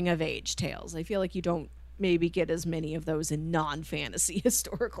 coming of age tales. I feel like you don't maybe get as many of those in non-fantasy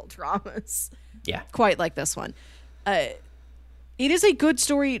historical dramas. Yeah. Quite like this one. It is a good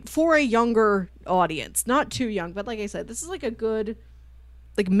story for a younger audience. Not too young, but like I said, this is like a good,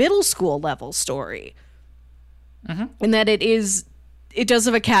 like, middle school level story. Mm-hmm. And that it does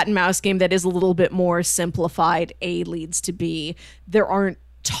have a cat and mouse game that is a little bit more simplified. A leads to B. There aren't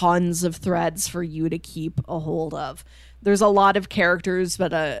tons of threads for you to keep a hold of. There's a lot of characters,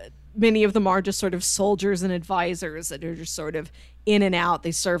 but many of them are just sort of soldiers and advisors that are just sort of in and out.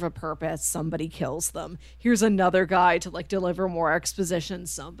 They serve a purpose. Somebody kills them. Here's another guy to, like, deliver more exposition.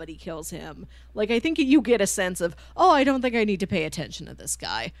 Somebody kills him. Like, I think you get a sense of, oh, I don't think I need to pay attention to this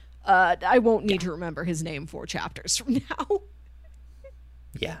guy. I won't need to remember his name 4 chapters from now.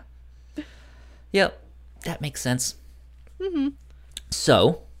 Yeah. Yep. That makes sense. Mm-hmm.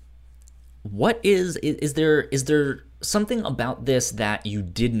 So, what is there something about this that you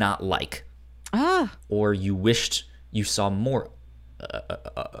did not like? Or you wished you saw more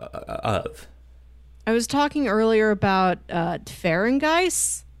of? I was talking earlier about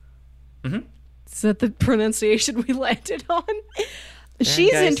Ferengeis. Mm-hmm. Is that the pronunciation we landed on?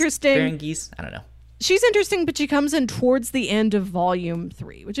 She's interesting. Ferengeis? I don't know. She's interesting, but she comes in towards the end of volume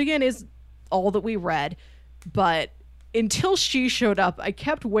 3, which again is all that we read. But until she showed up, I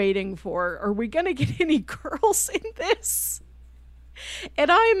kept waiting for, are we going to get any girls in this? And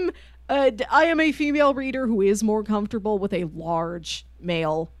I am a female reader who is more comfortable with a large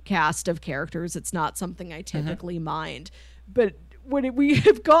male cast of characters. It's not something I typically mind. But when we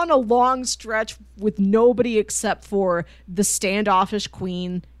have gone a long stretch with nobody except for the standoffish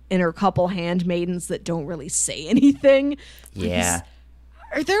queen and her couple handmaidens that don't really say anything. Yeah.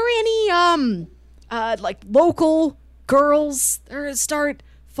 Are there any like local girls that start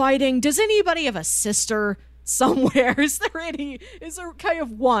fighting? Does anybody have a sister somewhere? Is there kind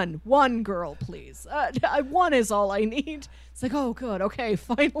of one girl, please? One is all I need. It's like, oh good, okay,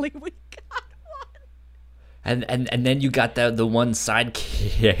 finally we got one. And then you got the one side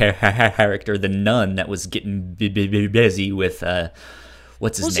character, the nun, that was getting busy with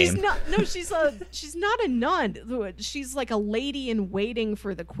what's his name? She's not a nun. She's like a lady in waiting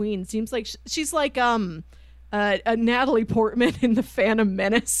for the queen. Seems like she's like a Natalie Portman in The Phantom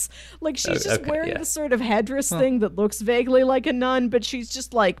Menace. Like, she's just wearing the sort of headdress thing that looks vaguely like a nun, but she's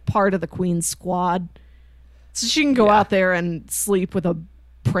just like part of the queen's squad. So she can go out there and sleep with a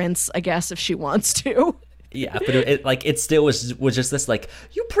prince, I guess, if she wants to. Yeah, but it still was just this, like,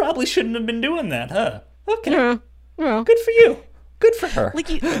 you probably shouldn't have been doing that, huh? Okay. Yeah. Well, good for you. Good for her. Like,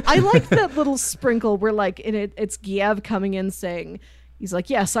 I like that little sprinkle where, like, it's Giev coming in saying, he's like,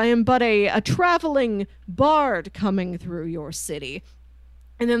 yes, I am but a traveling bard coming through your city.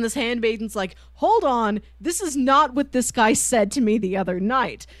 And then this handmaiden's like, hold on, this is not what this guy said to me the other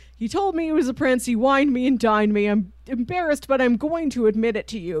night. He told me he was a prince, he wined me and dined me. I'm embarrassed, but I'm going to admit it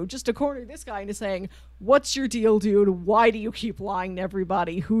to you. Just to corner this guy into saying, what's your deal, dude? Why do you keep lying to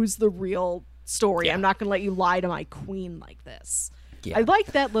everybody? Who's the real story? Yeah. I'm not going to let you lie to my queen like this. Yeah. I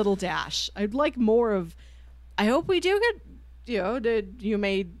like that little dash. I'd like more of, I hope we do get, you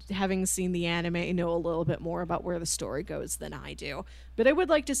may, having seen the anime, know a little bit more about where the story goes than I do. But I would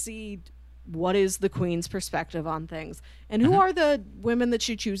like to see what is the queen's perspective on things, and who are the women that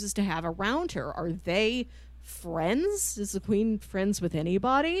she chooses to have around her. Are they friends? Is the queen friends with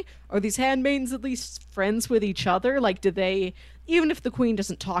anybody? Are these handmaidens at least friends with each other? Like, do they, even if the queen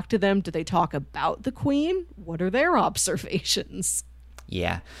doesn't talk to them, do they talk about the queen? What are their observations?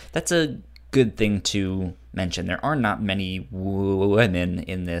 Yeah, that's a good thing to mention. There are not many women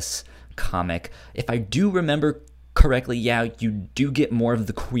in this comic. If I do remember correctly, you do get more of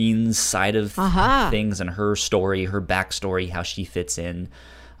the queen's side of things and her story, her backstory, how she fits in.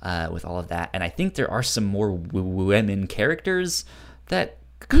 with all of that. And I think there are some more women characters that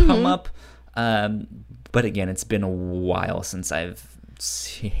come up. But again, it's been a while since I've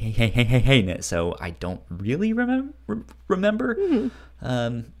seen it, so I don't really remember.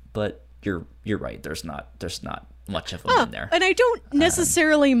 But you're right. There's not much of them in there. And I don't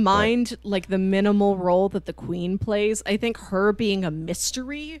necessarily mind like the minimal role that the queen plays. I think her being a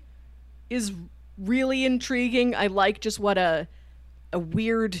mystery is really intriguing. I like just what a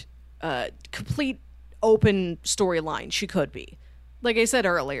weird, complete open storyline she could be. Like I said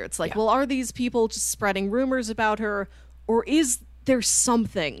earlier, it's like, well, are these people just spreading rumors about her, or is there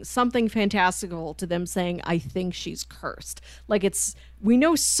something fantastical to them saying, I think she's cursed? Like, we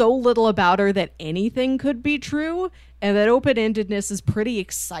know so little about her that anything could be true, and that open-endedness is pretty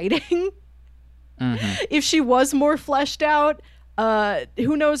exciting. If she was more fleshed out,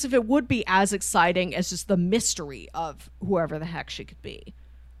 who knows if it would be as exciting as just the mystery of whoever the heck she could be.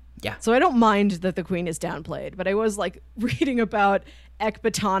 Yeah. So I don't mind that the queen is downplayed, but I was like reading about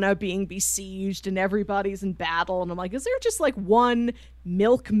Ecbatana being besieged and everybody's in battle, and I'm like, is there just like one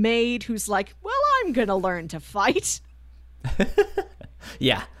milkmaid who's like, well, I'm gonna learn to fight?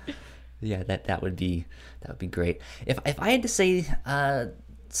 Yeah, that would be great. If I had to say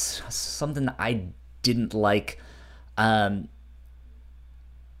something that I didn't like,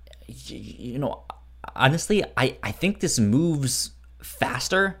 honestly, I think this moves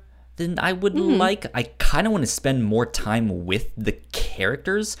faster than I would like. I kind of want to spend more time with the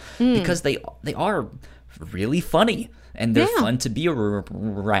characters because they are really funny and they're fun to be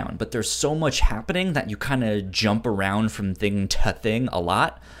around, but there's so much happening that you kind of jump around from thing to thing a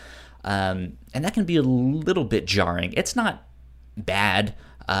lot, and that can be a little bit jarring. It's not bad,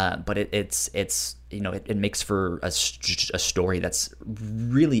 but it makes for a story that's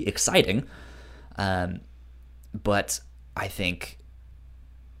really exciting, but I think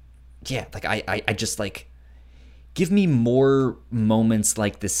I just like, give me more moments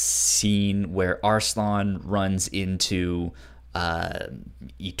like this scene where Arslan runs into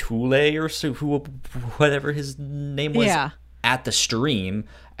Itule or whatever his name was at the stream,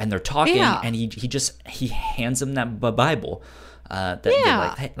 and they're talking, and he hands him that Bible.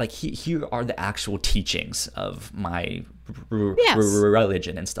 Here are the actual teachings of my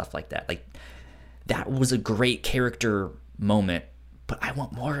religion and stuff like that. Like, that was a great character moment. But I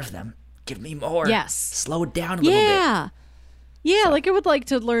want more of them. Give me more. Yes. Slow it down a little bit. Yeah, like I would like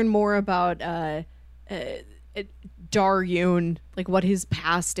to learn more about Daryun, like what his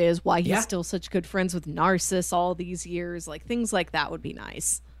past is, why he's still such good friends with Narcissus all these years. Like, things like that would be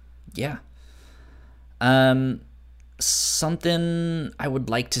nice. Yeah. Something I would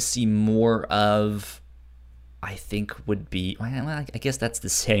like to see more of, I think, would be, well, I guess that's the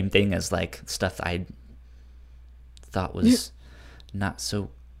same thing as like stuff I thought was not so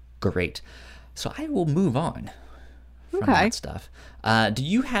great. So I will move on from that stuff. Do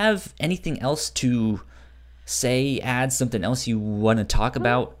you have anything else to say, add something else you want to talk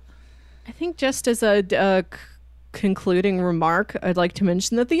about? I think just as a concluding remark, I'd like to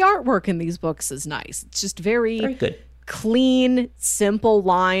mention that the artwork in these books is nice. It's just very good. Clean, simple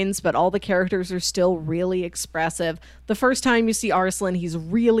lines, but all the characters are still really expressive. The first time you see Arslan, he's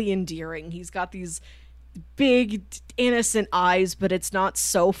really endearing. He's got these big innocent eyes, but it's not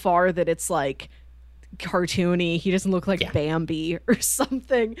so far that it's like cartoony. He doesn't look like Bambi or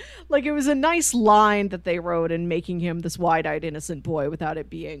something. Like, it was a nice line that they wrote in making him this wide-eyed innocent boy without it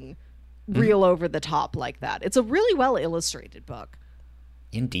being real over the top like that. It's a really well illustrated book.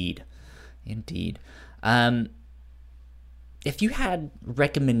 Indeed. If you had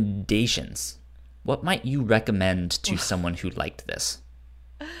recommendations, what might you recommend to someone who liked this?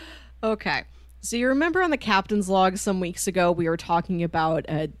 Okay. So you remember on the Captain's Log some weeks ago, we were talking about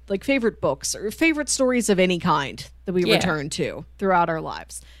like favorite books or favorite stories of any kind that we return to throughout our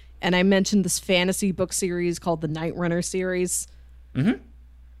lives. And I mentioned this fantasy book series called the Night Runner series.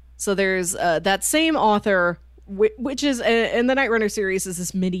 So there's that same author, which is, and the Night Runner series is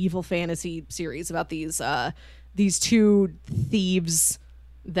this medieval fantasy series about these two thieves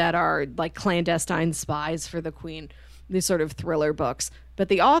that are like clandestine spies for the queen, these sort of thriller books. But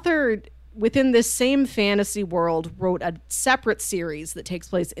the author within this same fantasy world wrote a separate series that takes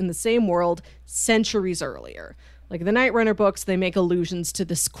place in the same world centuries earlier. Like the Night Runner books, they make allusions to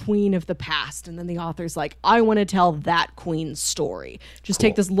this queen of the past, and then the author's like, I want to tell that queen's story. Just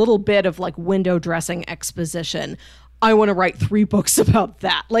take this little bit of like window dressing exposition. I want to write 3 books about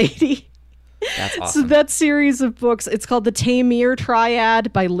that lady. That's awesome. So that series of books, it's called the Tamir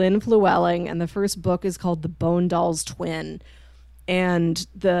Triad by Lynn Flewelling, and the first book is called The Bone Doll's Twin. And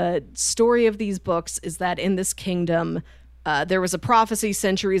the story of these books is that in this kingdom, There was a prophecy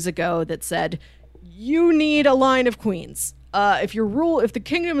centuries ago that said, you need a line of queens. If the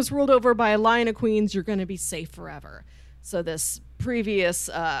kingdom is ruled over by a line of queens, you're going to be safe forever. So this previous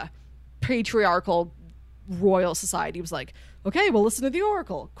patriarchal royal society was like, okay, well, listen to the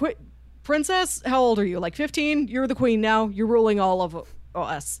oracle. Princess, how old are you? Like 15? You're the queen now. You're ruling all of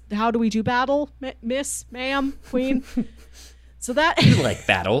us. How do we do battle, miss, ma'am, queen? So that... You like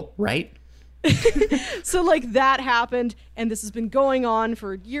battle, right? So like that happened, and this has been going on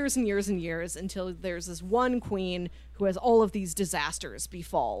for years and years and years until there's this one queen who has all of these disasters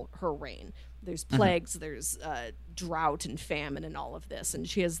befall her reign. There's plagues, there's drought and famine and all of this, and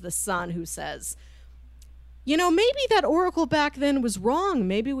she has the son who says, maybe that oracle back then was wrong.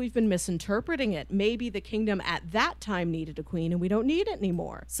 Maybe we've been misinterpreting it. Maybe the kingdom at that time needed a queen and we don't need it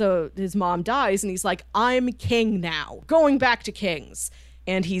anymore. So his mom dies and he's like, I'm king now. Going back to kings.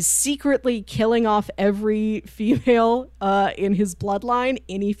 And he's secretly killing off every female in his bloodline,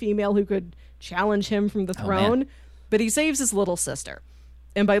 any female who could challenge him from the throne. But he saves his little sister.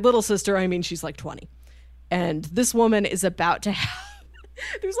 And by little sister, I mean she's like 20. And this woman is about to have...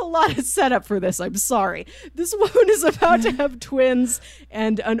 There's a lot of setup for this, I'm sorry. This woman is about to have twins,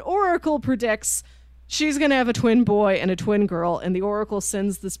 and an oracle predicts she's going to have a twin boy and a twin girl, and the oracle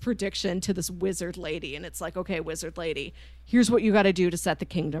sends this prediction to this wizard lady, and it's like, okay, wizard lady, here's what you got to do to set the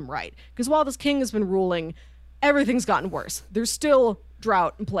kingdom right. Because while this king has been ruling, everything's gotten worse. There's still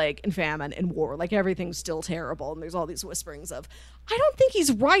drought and plague and famine and war. Like, everything's still terrible, and there's all these whisperings of, I don't think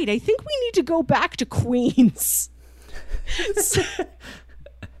he's right. I think we need to go back to queens.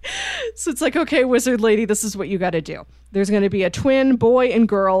 So it's like, okay, wizard lady, this is what you got to do. There's going to be a twin boy and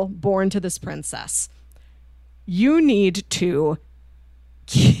girl born to this princess. You need to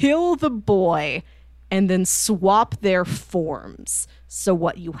kill the boy and then swap their forms. So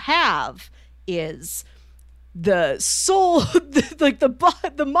what you have is the soul, like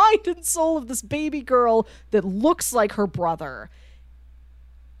the mind and soul of this baby girl that looks like her brother.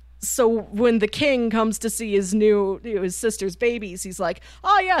 So when the king comes to see his sister's babies, he's like,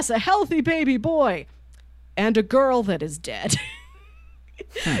 oh yes, a healthy baby boy and a girl that is dead.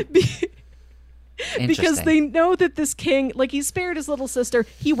 Because they know that this king, like, he spared his little sister.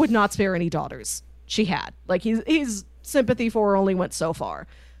 He would not spare any daughters she had. Like, his sympathy for her only went so far.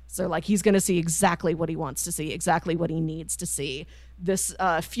 So, like, he's going to see exactly what he wants to see, exactly what he needs to see. This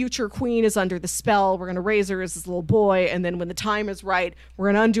future queen is under the spell. We're going to raise her as this little boy, and then when the time is right, we're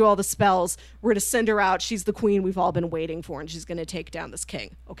going to undo all the spells. We're going to send her out. She's the queen we've all been waiting for, and she's going to take down this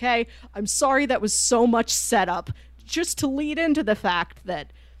king. Okay? I'm sorry that was so much setup just to lead into the fact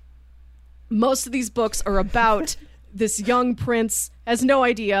that most of these books are about this young prince has no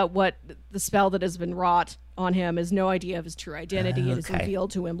idea what the spell that has been wrought on him, has no idea of his true identity. It is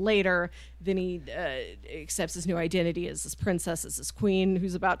revealed to him later. Then he accepts his new identity as this princess, as this queen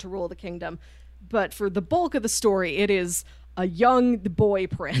who's about to rule the kingdom. But for the bulk of the story, it is a young boy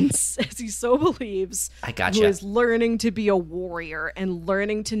prince, as he so believes, who is learning to be a warrior and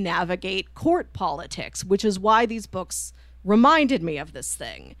learning to navigate court politics, which is why these books reminded me of this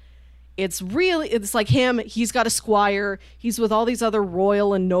thing. It's like him. He's got a squire. He's with all these other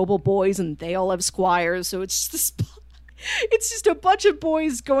royal and noble boys, and they all have squires. So it's just a bunch of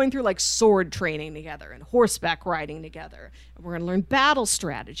boys going through like sword training together and horseback riding together. And we're going to learn battle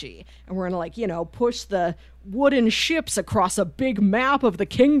strategy. And we're going to, push the wooden ships across a big map of the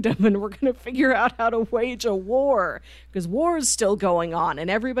kingdom. And we're going to figure out how to wage a war, because war is still going on. And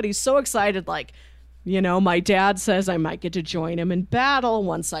everybody's so excited, like, my dad says I might get to join him in battle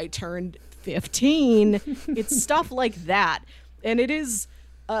once I turned 15. It's stuff like that. And it is,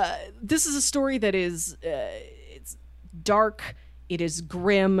 this is a story that is, it's dark, it is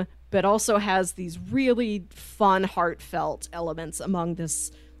grim, but also has these really fun, heartfelt elements among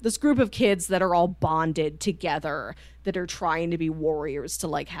this group of kids that are all bonded together, that are trying to be warriors to,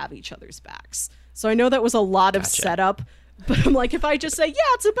 like, have each other's backs. So I know that was a lot of setup, but I'm like, if I just say, yeah,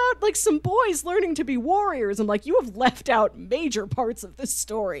 it's about, like, some boys learning to be warriors, I'm like, you have left out major parts of this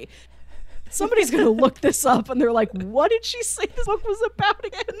story. Somebody's going to look this up, and they're like, what did she say this book was about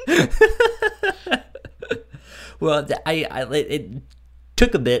again? Well, it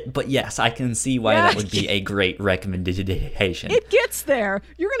took a bit, but yes, I can see why that would be a great recommendation. It gets there.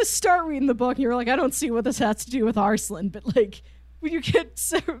 You're going to start reading the book, and you're like, I don't see what this has to do with Arslan, but, like, when you get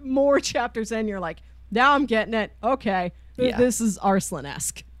more chapters in, you're like, now I'm getting it. Okay. Yeah. This is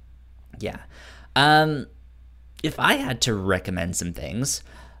Arslan-esque. Yeah. If I had to recommend some things,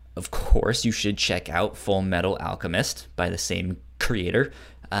 of course, you should check out Full Metal Alchemist by the same creator.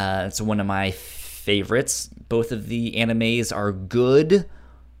 It's one of my favorites. Both of the animes are good.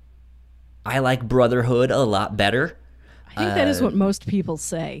 I like Brotherhood a lot better. I think that is what most people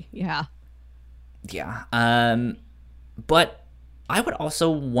say. Yeah. Yeah. But I would also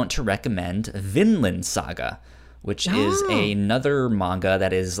want to recommend Vinland Saga, which is another manga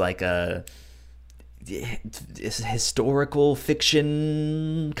that is like a historical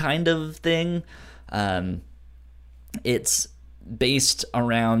fiction kind of thing. It's based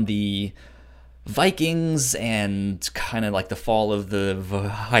around the Vikings and kind of like the fall of the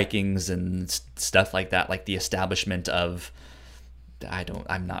Vikings and stuff like that, like the establishment of,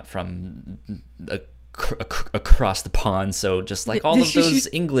 I'm not from across the pond, so just like all of those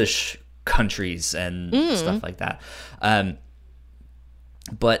English countries and stuff like that.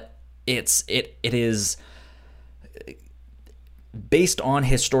 But it is based on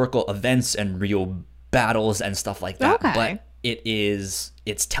historical events and real battles and stuff like that. Okay. But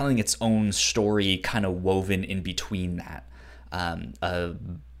it's telling its own story kind of woven in between that,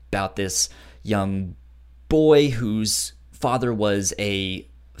 about this young boy whose father was a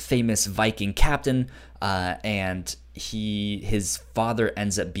famous Viking captain, and his father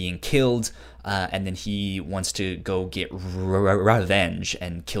ends up being killed, and then he wants to go get revenge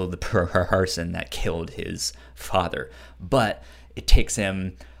and kill the person that killed his father. But it takes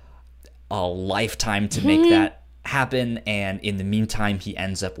him a lifetime to make that happen, and in the meantime he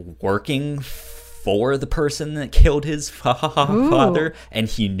ends up working for the person that killed his father, and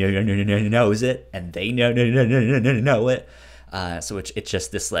he knows it, and they know it. So it's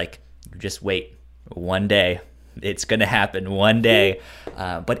just this, like, just wait, one day it's gonna happen, one day.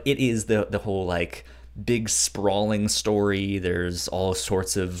 But it is the whole, like, big sprawling story. There's all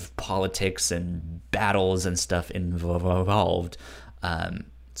sorts of politics and battles and stuff involved.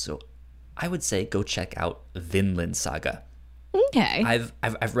 So I would say go check out Vinland Saga. Okay.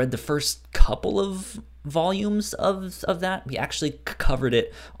 I've read the first couple of volumes of that. We actually covered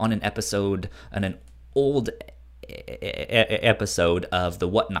it on an old episode of the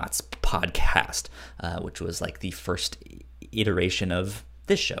Whatnots podcast, which was like the first iteration of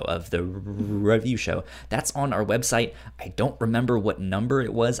this show, of the review show. That's on our website. I don't remember what number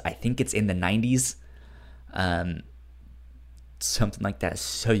it was. I think it's in the 90s. Something like that,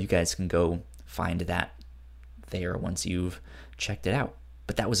 so you guys can go find that there once you've checked it out.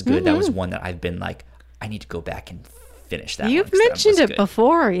 But that was good. That was one that I've been like, I need to go back and finish that. You've mentioned it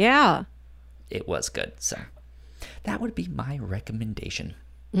before, yeah. It was good. So that would be my recommendation.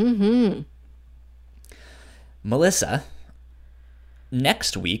 Melissa,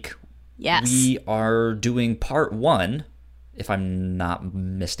 next week, we are doing part 1, if I'm not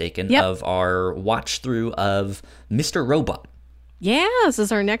mistaken, of our watch through of Mr. Robot. Yeah, this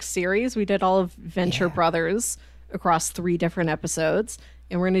is our next series. We did all of Venture Brothers across 3 different episodes,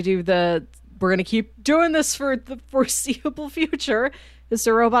 and we're gonna keep doing this for the foreseeable future.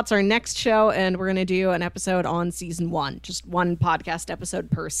 Mr. Robot's our next show, and we're gonna do an episode on season 1. Just one podcast episode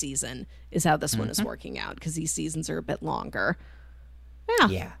per season is how this one is working out, because these seasons are a bit longer.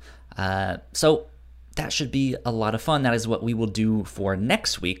 Yeah. So that should be a lot of fun. That is what we will do for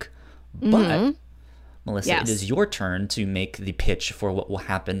next week. But Melissa, it is your turn to make the pitch for what will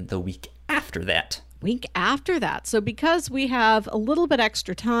happen the week after that. So because we have a little bit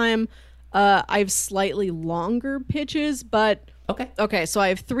extra time, I have slightly longer pitches, but... Okay, so I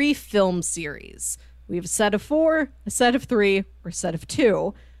have 3 film series. We have a set of 4, a set of 3, or a set of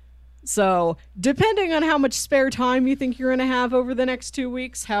 2. So, depending on how much spare time you think you're going to have over the next 2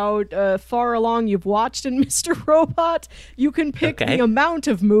 weeks, how far along you've watched in Mr. Robot, you can pick the amount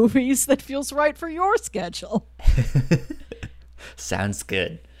of movies that feels right for your schedule. Sounds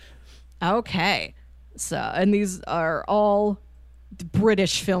good. Okay. So, and these are all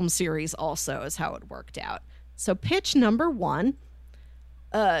British film series also, is how it worked out. So, pitch number 1.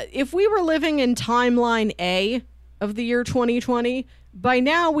 If we were living in timeline A of the year 2020... by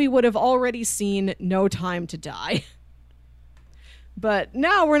now, we would have already seen No Time to Die. But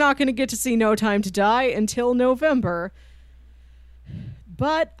now we're not going to get to see No Time to Die until November.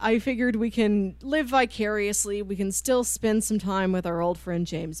 But I figured we can live vicariously. We can still spend some time with our old friend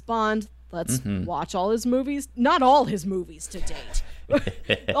James Bond. Let's watch all his movies. Not all his movies to date.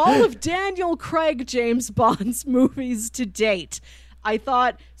 All of Daniel Craig James Bond's movies to date. I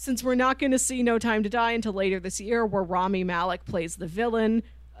thought, since we're not going to see No Time to Die until later this year, where Rami Malek plays the villain,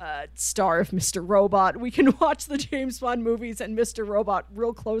 star of Mr. Robot, we can watch the James Bond movies and Mr. Robot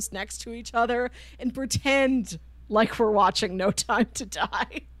real close next to each other and pretend like we're watching No Time to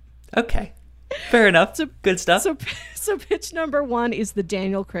Die. Okay. Fair enough. Good stuff. So pitch number 1 is the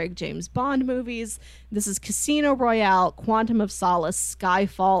Daniel Craig James Bond movies. This is Casino Royale, Quantum of Solace,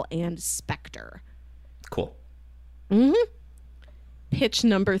 Skyfall, and Spectre. Cool. Pitch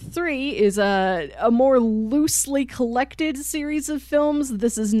number 3 is a more loosely collected series of films.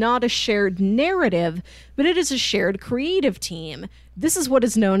 This is not a shared narrative, but it is a shared creative team. This is what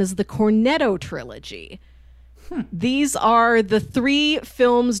is known as the Cornetto trilogy. These are the 3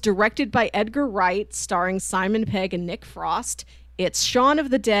 films directed by Edgar Wright, starring Simon Pegg and Nick Frost. It's Shaun of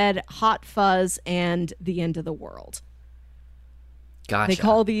the Dead, Hot Fuzz, and The End of the World. Gotcha. They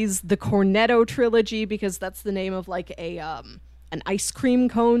call these the Cornetto trilogy because that's the name of like an ice cream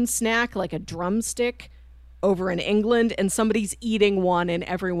cone snack, like a drumstick over in England, and somebody's eating one in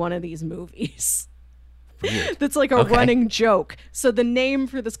every one of these movies. Weird. That's like a running joke. So the name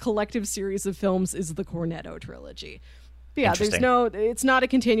for this collective series of films is the Cornetto trilogy. But yeah, it's not a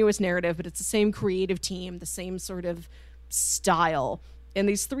continuous narrative, but it's the same creative team, the same sort of style. And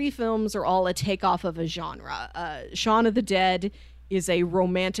these 3 films are all a takeoff of a genre. Shaun of the Dead is a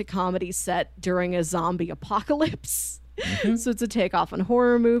romantic comedy set during a zombie apocalypse. Mm-hmm. So it's a takeoff on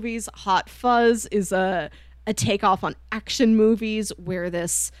horror movies. Hot Fuzz is a takeoff on action movies where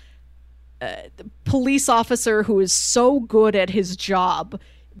this police officer who is so good at his job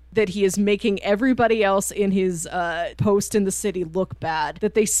that he is making everybody else in his post in the city look bad,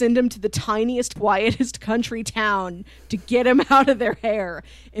 that they send him to the tiniest, quietest country town to get him out of their hair.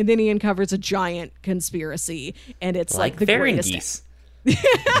 And then he uncovers a giant conspiracy, and it's like the greatest. Geese.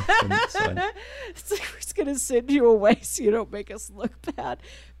 It's like, we're just going to send you away so you don't make us look bad.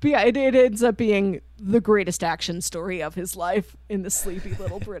 But yeah, it ends up being the greatest action story of his life in the sleepy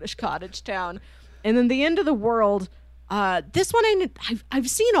little British cottage town. And then The End of the World, this one I've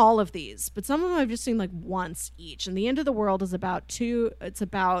seen all of these, but some of them I've just seen like once each. And The End of the World is about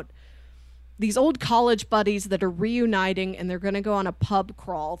these old college buddies that are reuniting, and they're going to go on a pub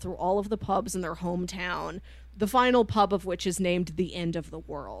crawl through all of the pubs in their hometown, the final pub of which is named The End of the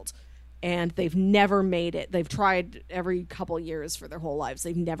World. And they've never made it. They've tried every couple years for their whole lives.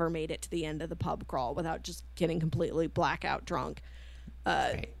 They've never made it to the end of the pub crawl without just getting completely blackout drunk.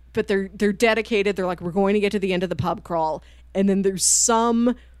 Right. But they're dedicated. They're like, we're going to get to the end of the pub crawl. And then there's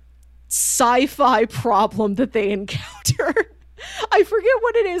some sci-fi problem that they encounter. I forget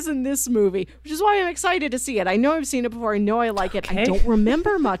what it is in this movie, which is why I'm excited to see it. I know I've seen it before. I know I like it. I don't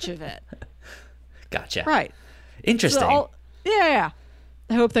remember much of it. Gotcha. Right. Interesting. So yeah.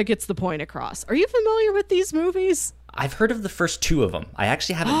 I hope that gets the point across. Are you familiar with these movies? I've heard of the first 2 of them. I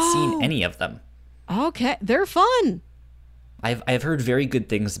actually haven't seen any of them. Okay. They're fun. I've heard very good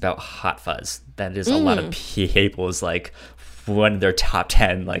things about Hot Fuzz. That is a lot of people's like one of their top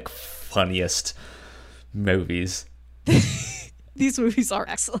 10 like funniest movies. These movies are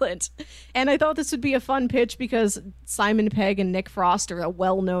excellent. And I thought this would be a fun pitch because Simon Pegg and Nick Frost are a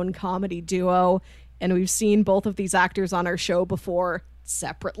well-known comedy duo, and we've seen both of these actors on our show before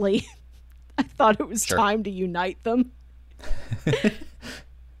separately. I thought it was time to unite them.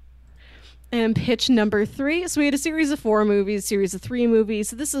 And pitch number 3. So we had a series of 4 movies, series of 3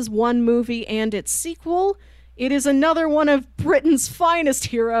 movies. This is one movie and its sequel. It is another one of Britain's finest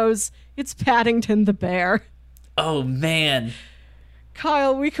heroes. It's Paddington the Bear. Oh, man.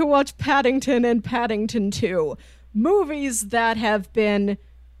 Kyle, we could watch Paddington and Paddington 2. Movies that have been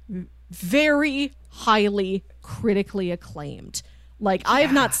very highly critically acclaimed. Like, I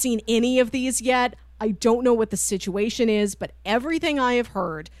have not seen any of these yet. I don't know what the situation is, but everything I have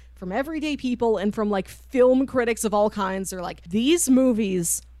heard from everyday people and from like film critics of all kinds are like, these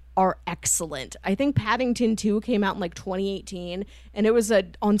movies are excellent. I think Paddington 2 came out in like 2018, and it was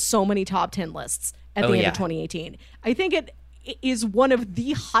on so many top 10 lists at the end of 2018. I think it is one of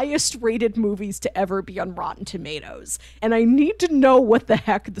the highest rated movies to ever be on Rotten Tomatoes. And I need to know what the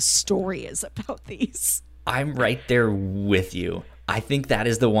heck the story is about these. I'm right there with you. I think that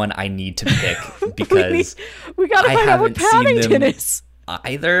is the one I need to pick because we gotta find out what Paddington is.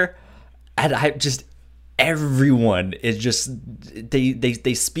 Either, and I just everyone is just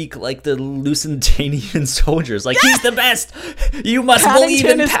they speak like the Lusitanian soldiers, like he's the best. You must believe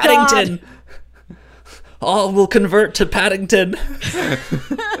in Paddington. God. All will convert to Paddington.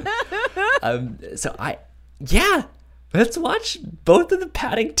 Let's watch both of the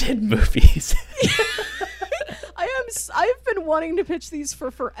Paddington movies. I've been wanting to pitch these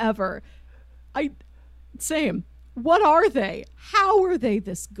for forever. Same. What are they? How are they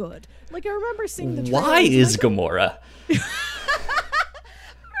this good? Like, I remember seeing the trailers. Why is Gamora? I remember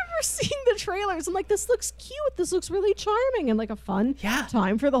seeing the trailers. I'm like, this looks cute. This looks really charming and like a fun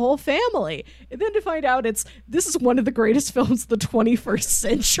time for the whole family. And then to find out this is one of the greatest films of the 21st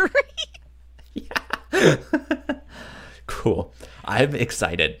century. Yeah. Cool. I'm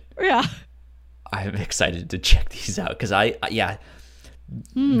excited. Yeah. I'm excited to check these out because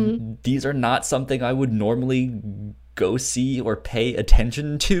these are not something I would normally go see or pay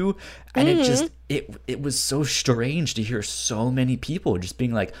attention to. And it just, it was so strange to hear so many people just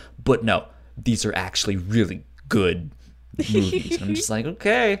being like, but no, these are actually really good movies. And I'm just like,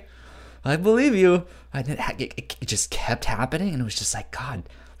 okay, I believe you. And it just kept happening, and it was just like, God,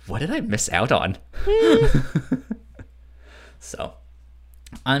 what did I miss out on? So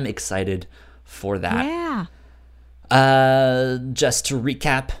I'm excited for that. Yeah. Just to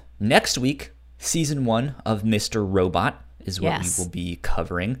recap, next week, season 1 of Mr. Robot is what we will be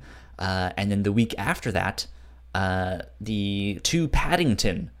covering. And then the week after that, the 2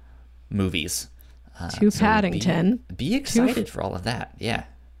 Paddington movies. Paddington. Be excited for all of that. Yeah.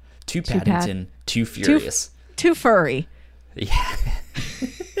 2 Paddington, 2 Furious. 2 furry. Yeah.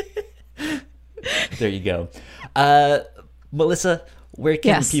 There you go. Melissa, where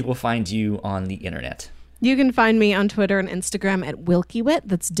can people find you on the internet? You can find me on Twitter and Instagram at Wilkywit.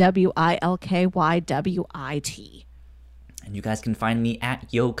 That's WILKYWIT. And you guys can find me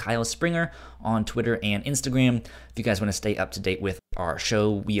at Yo Kyle Springer on Twitter and Instagram. If you guys want to stay up to date with our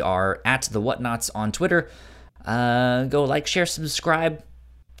show, we are at The Whatnots on Twitter. Go like, share, subscribe.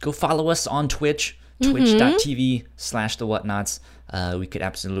 Go follow us on Twitch, twitch.tv/The Whatnots. We could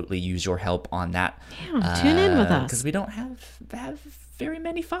absolutely use your help on that. Yeah, tune in with us. Because we don't have very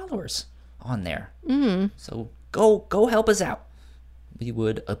many followers on there. So go help us out. We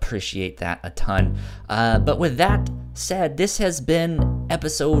would appreciate that a ton. But with that said, this has been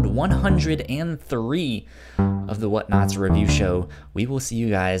episode 103 of the Whatnots Review Show. We will see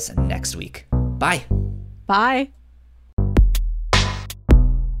you guys next week. Bye. Bye.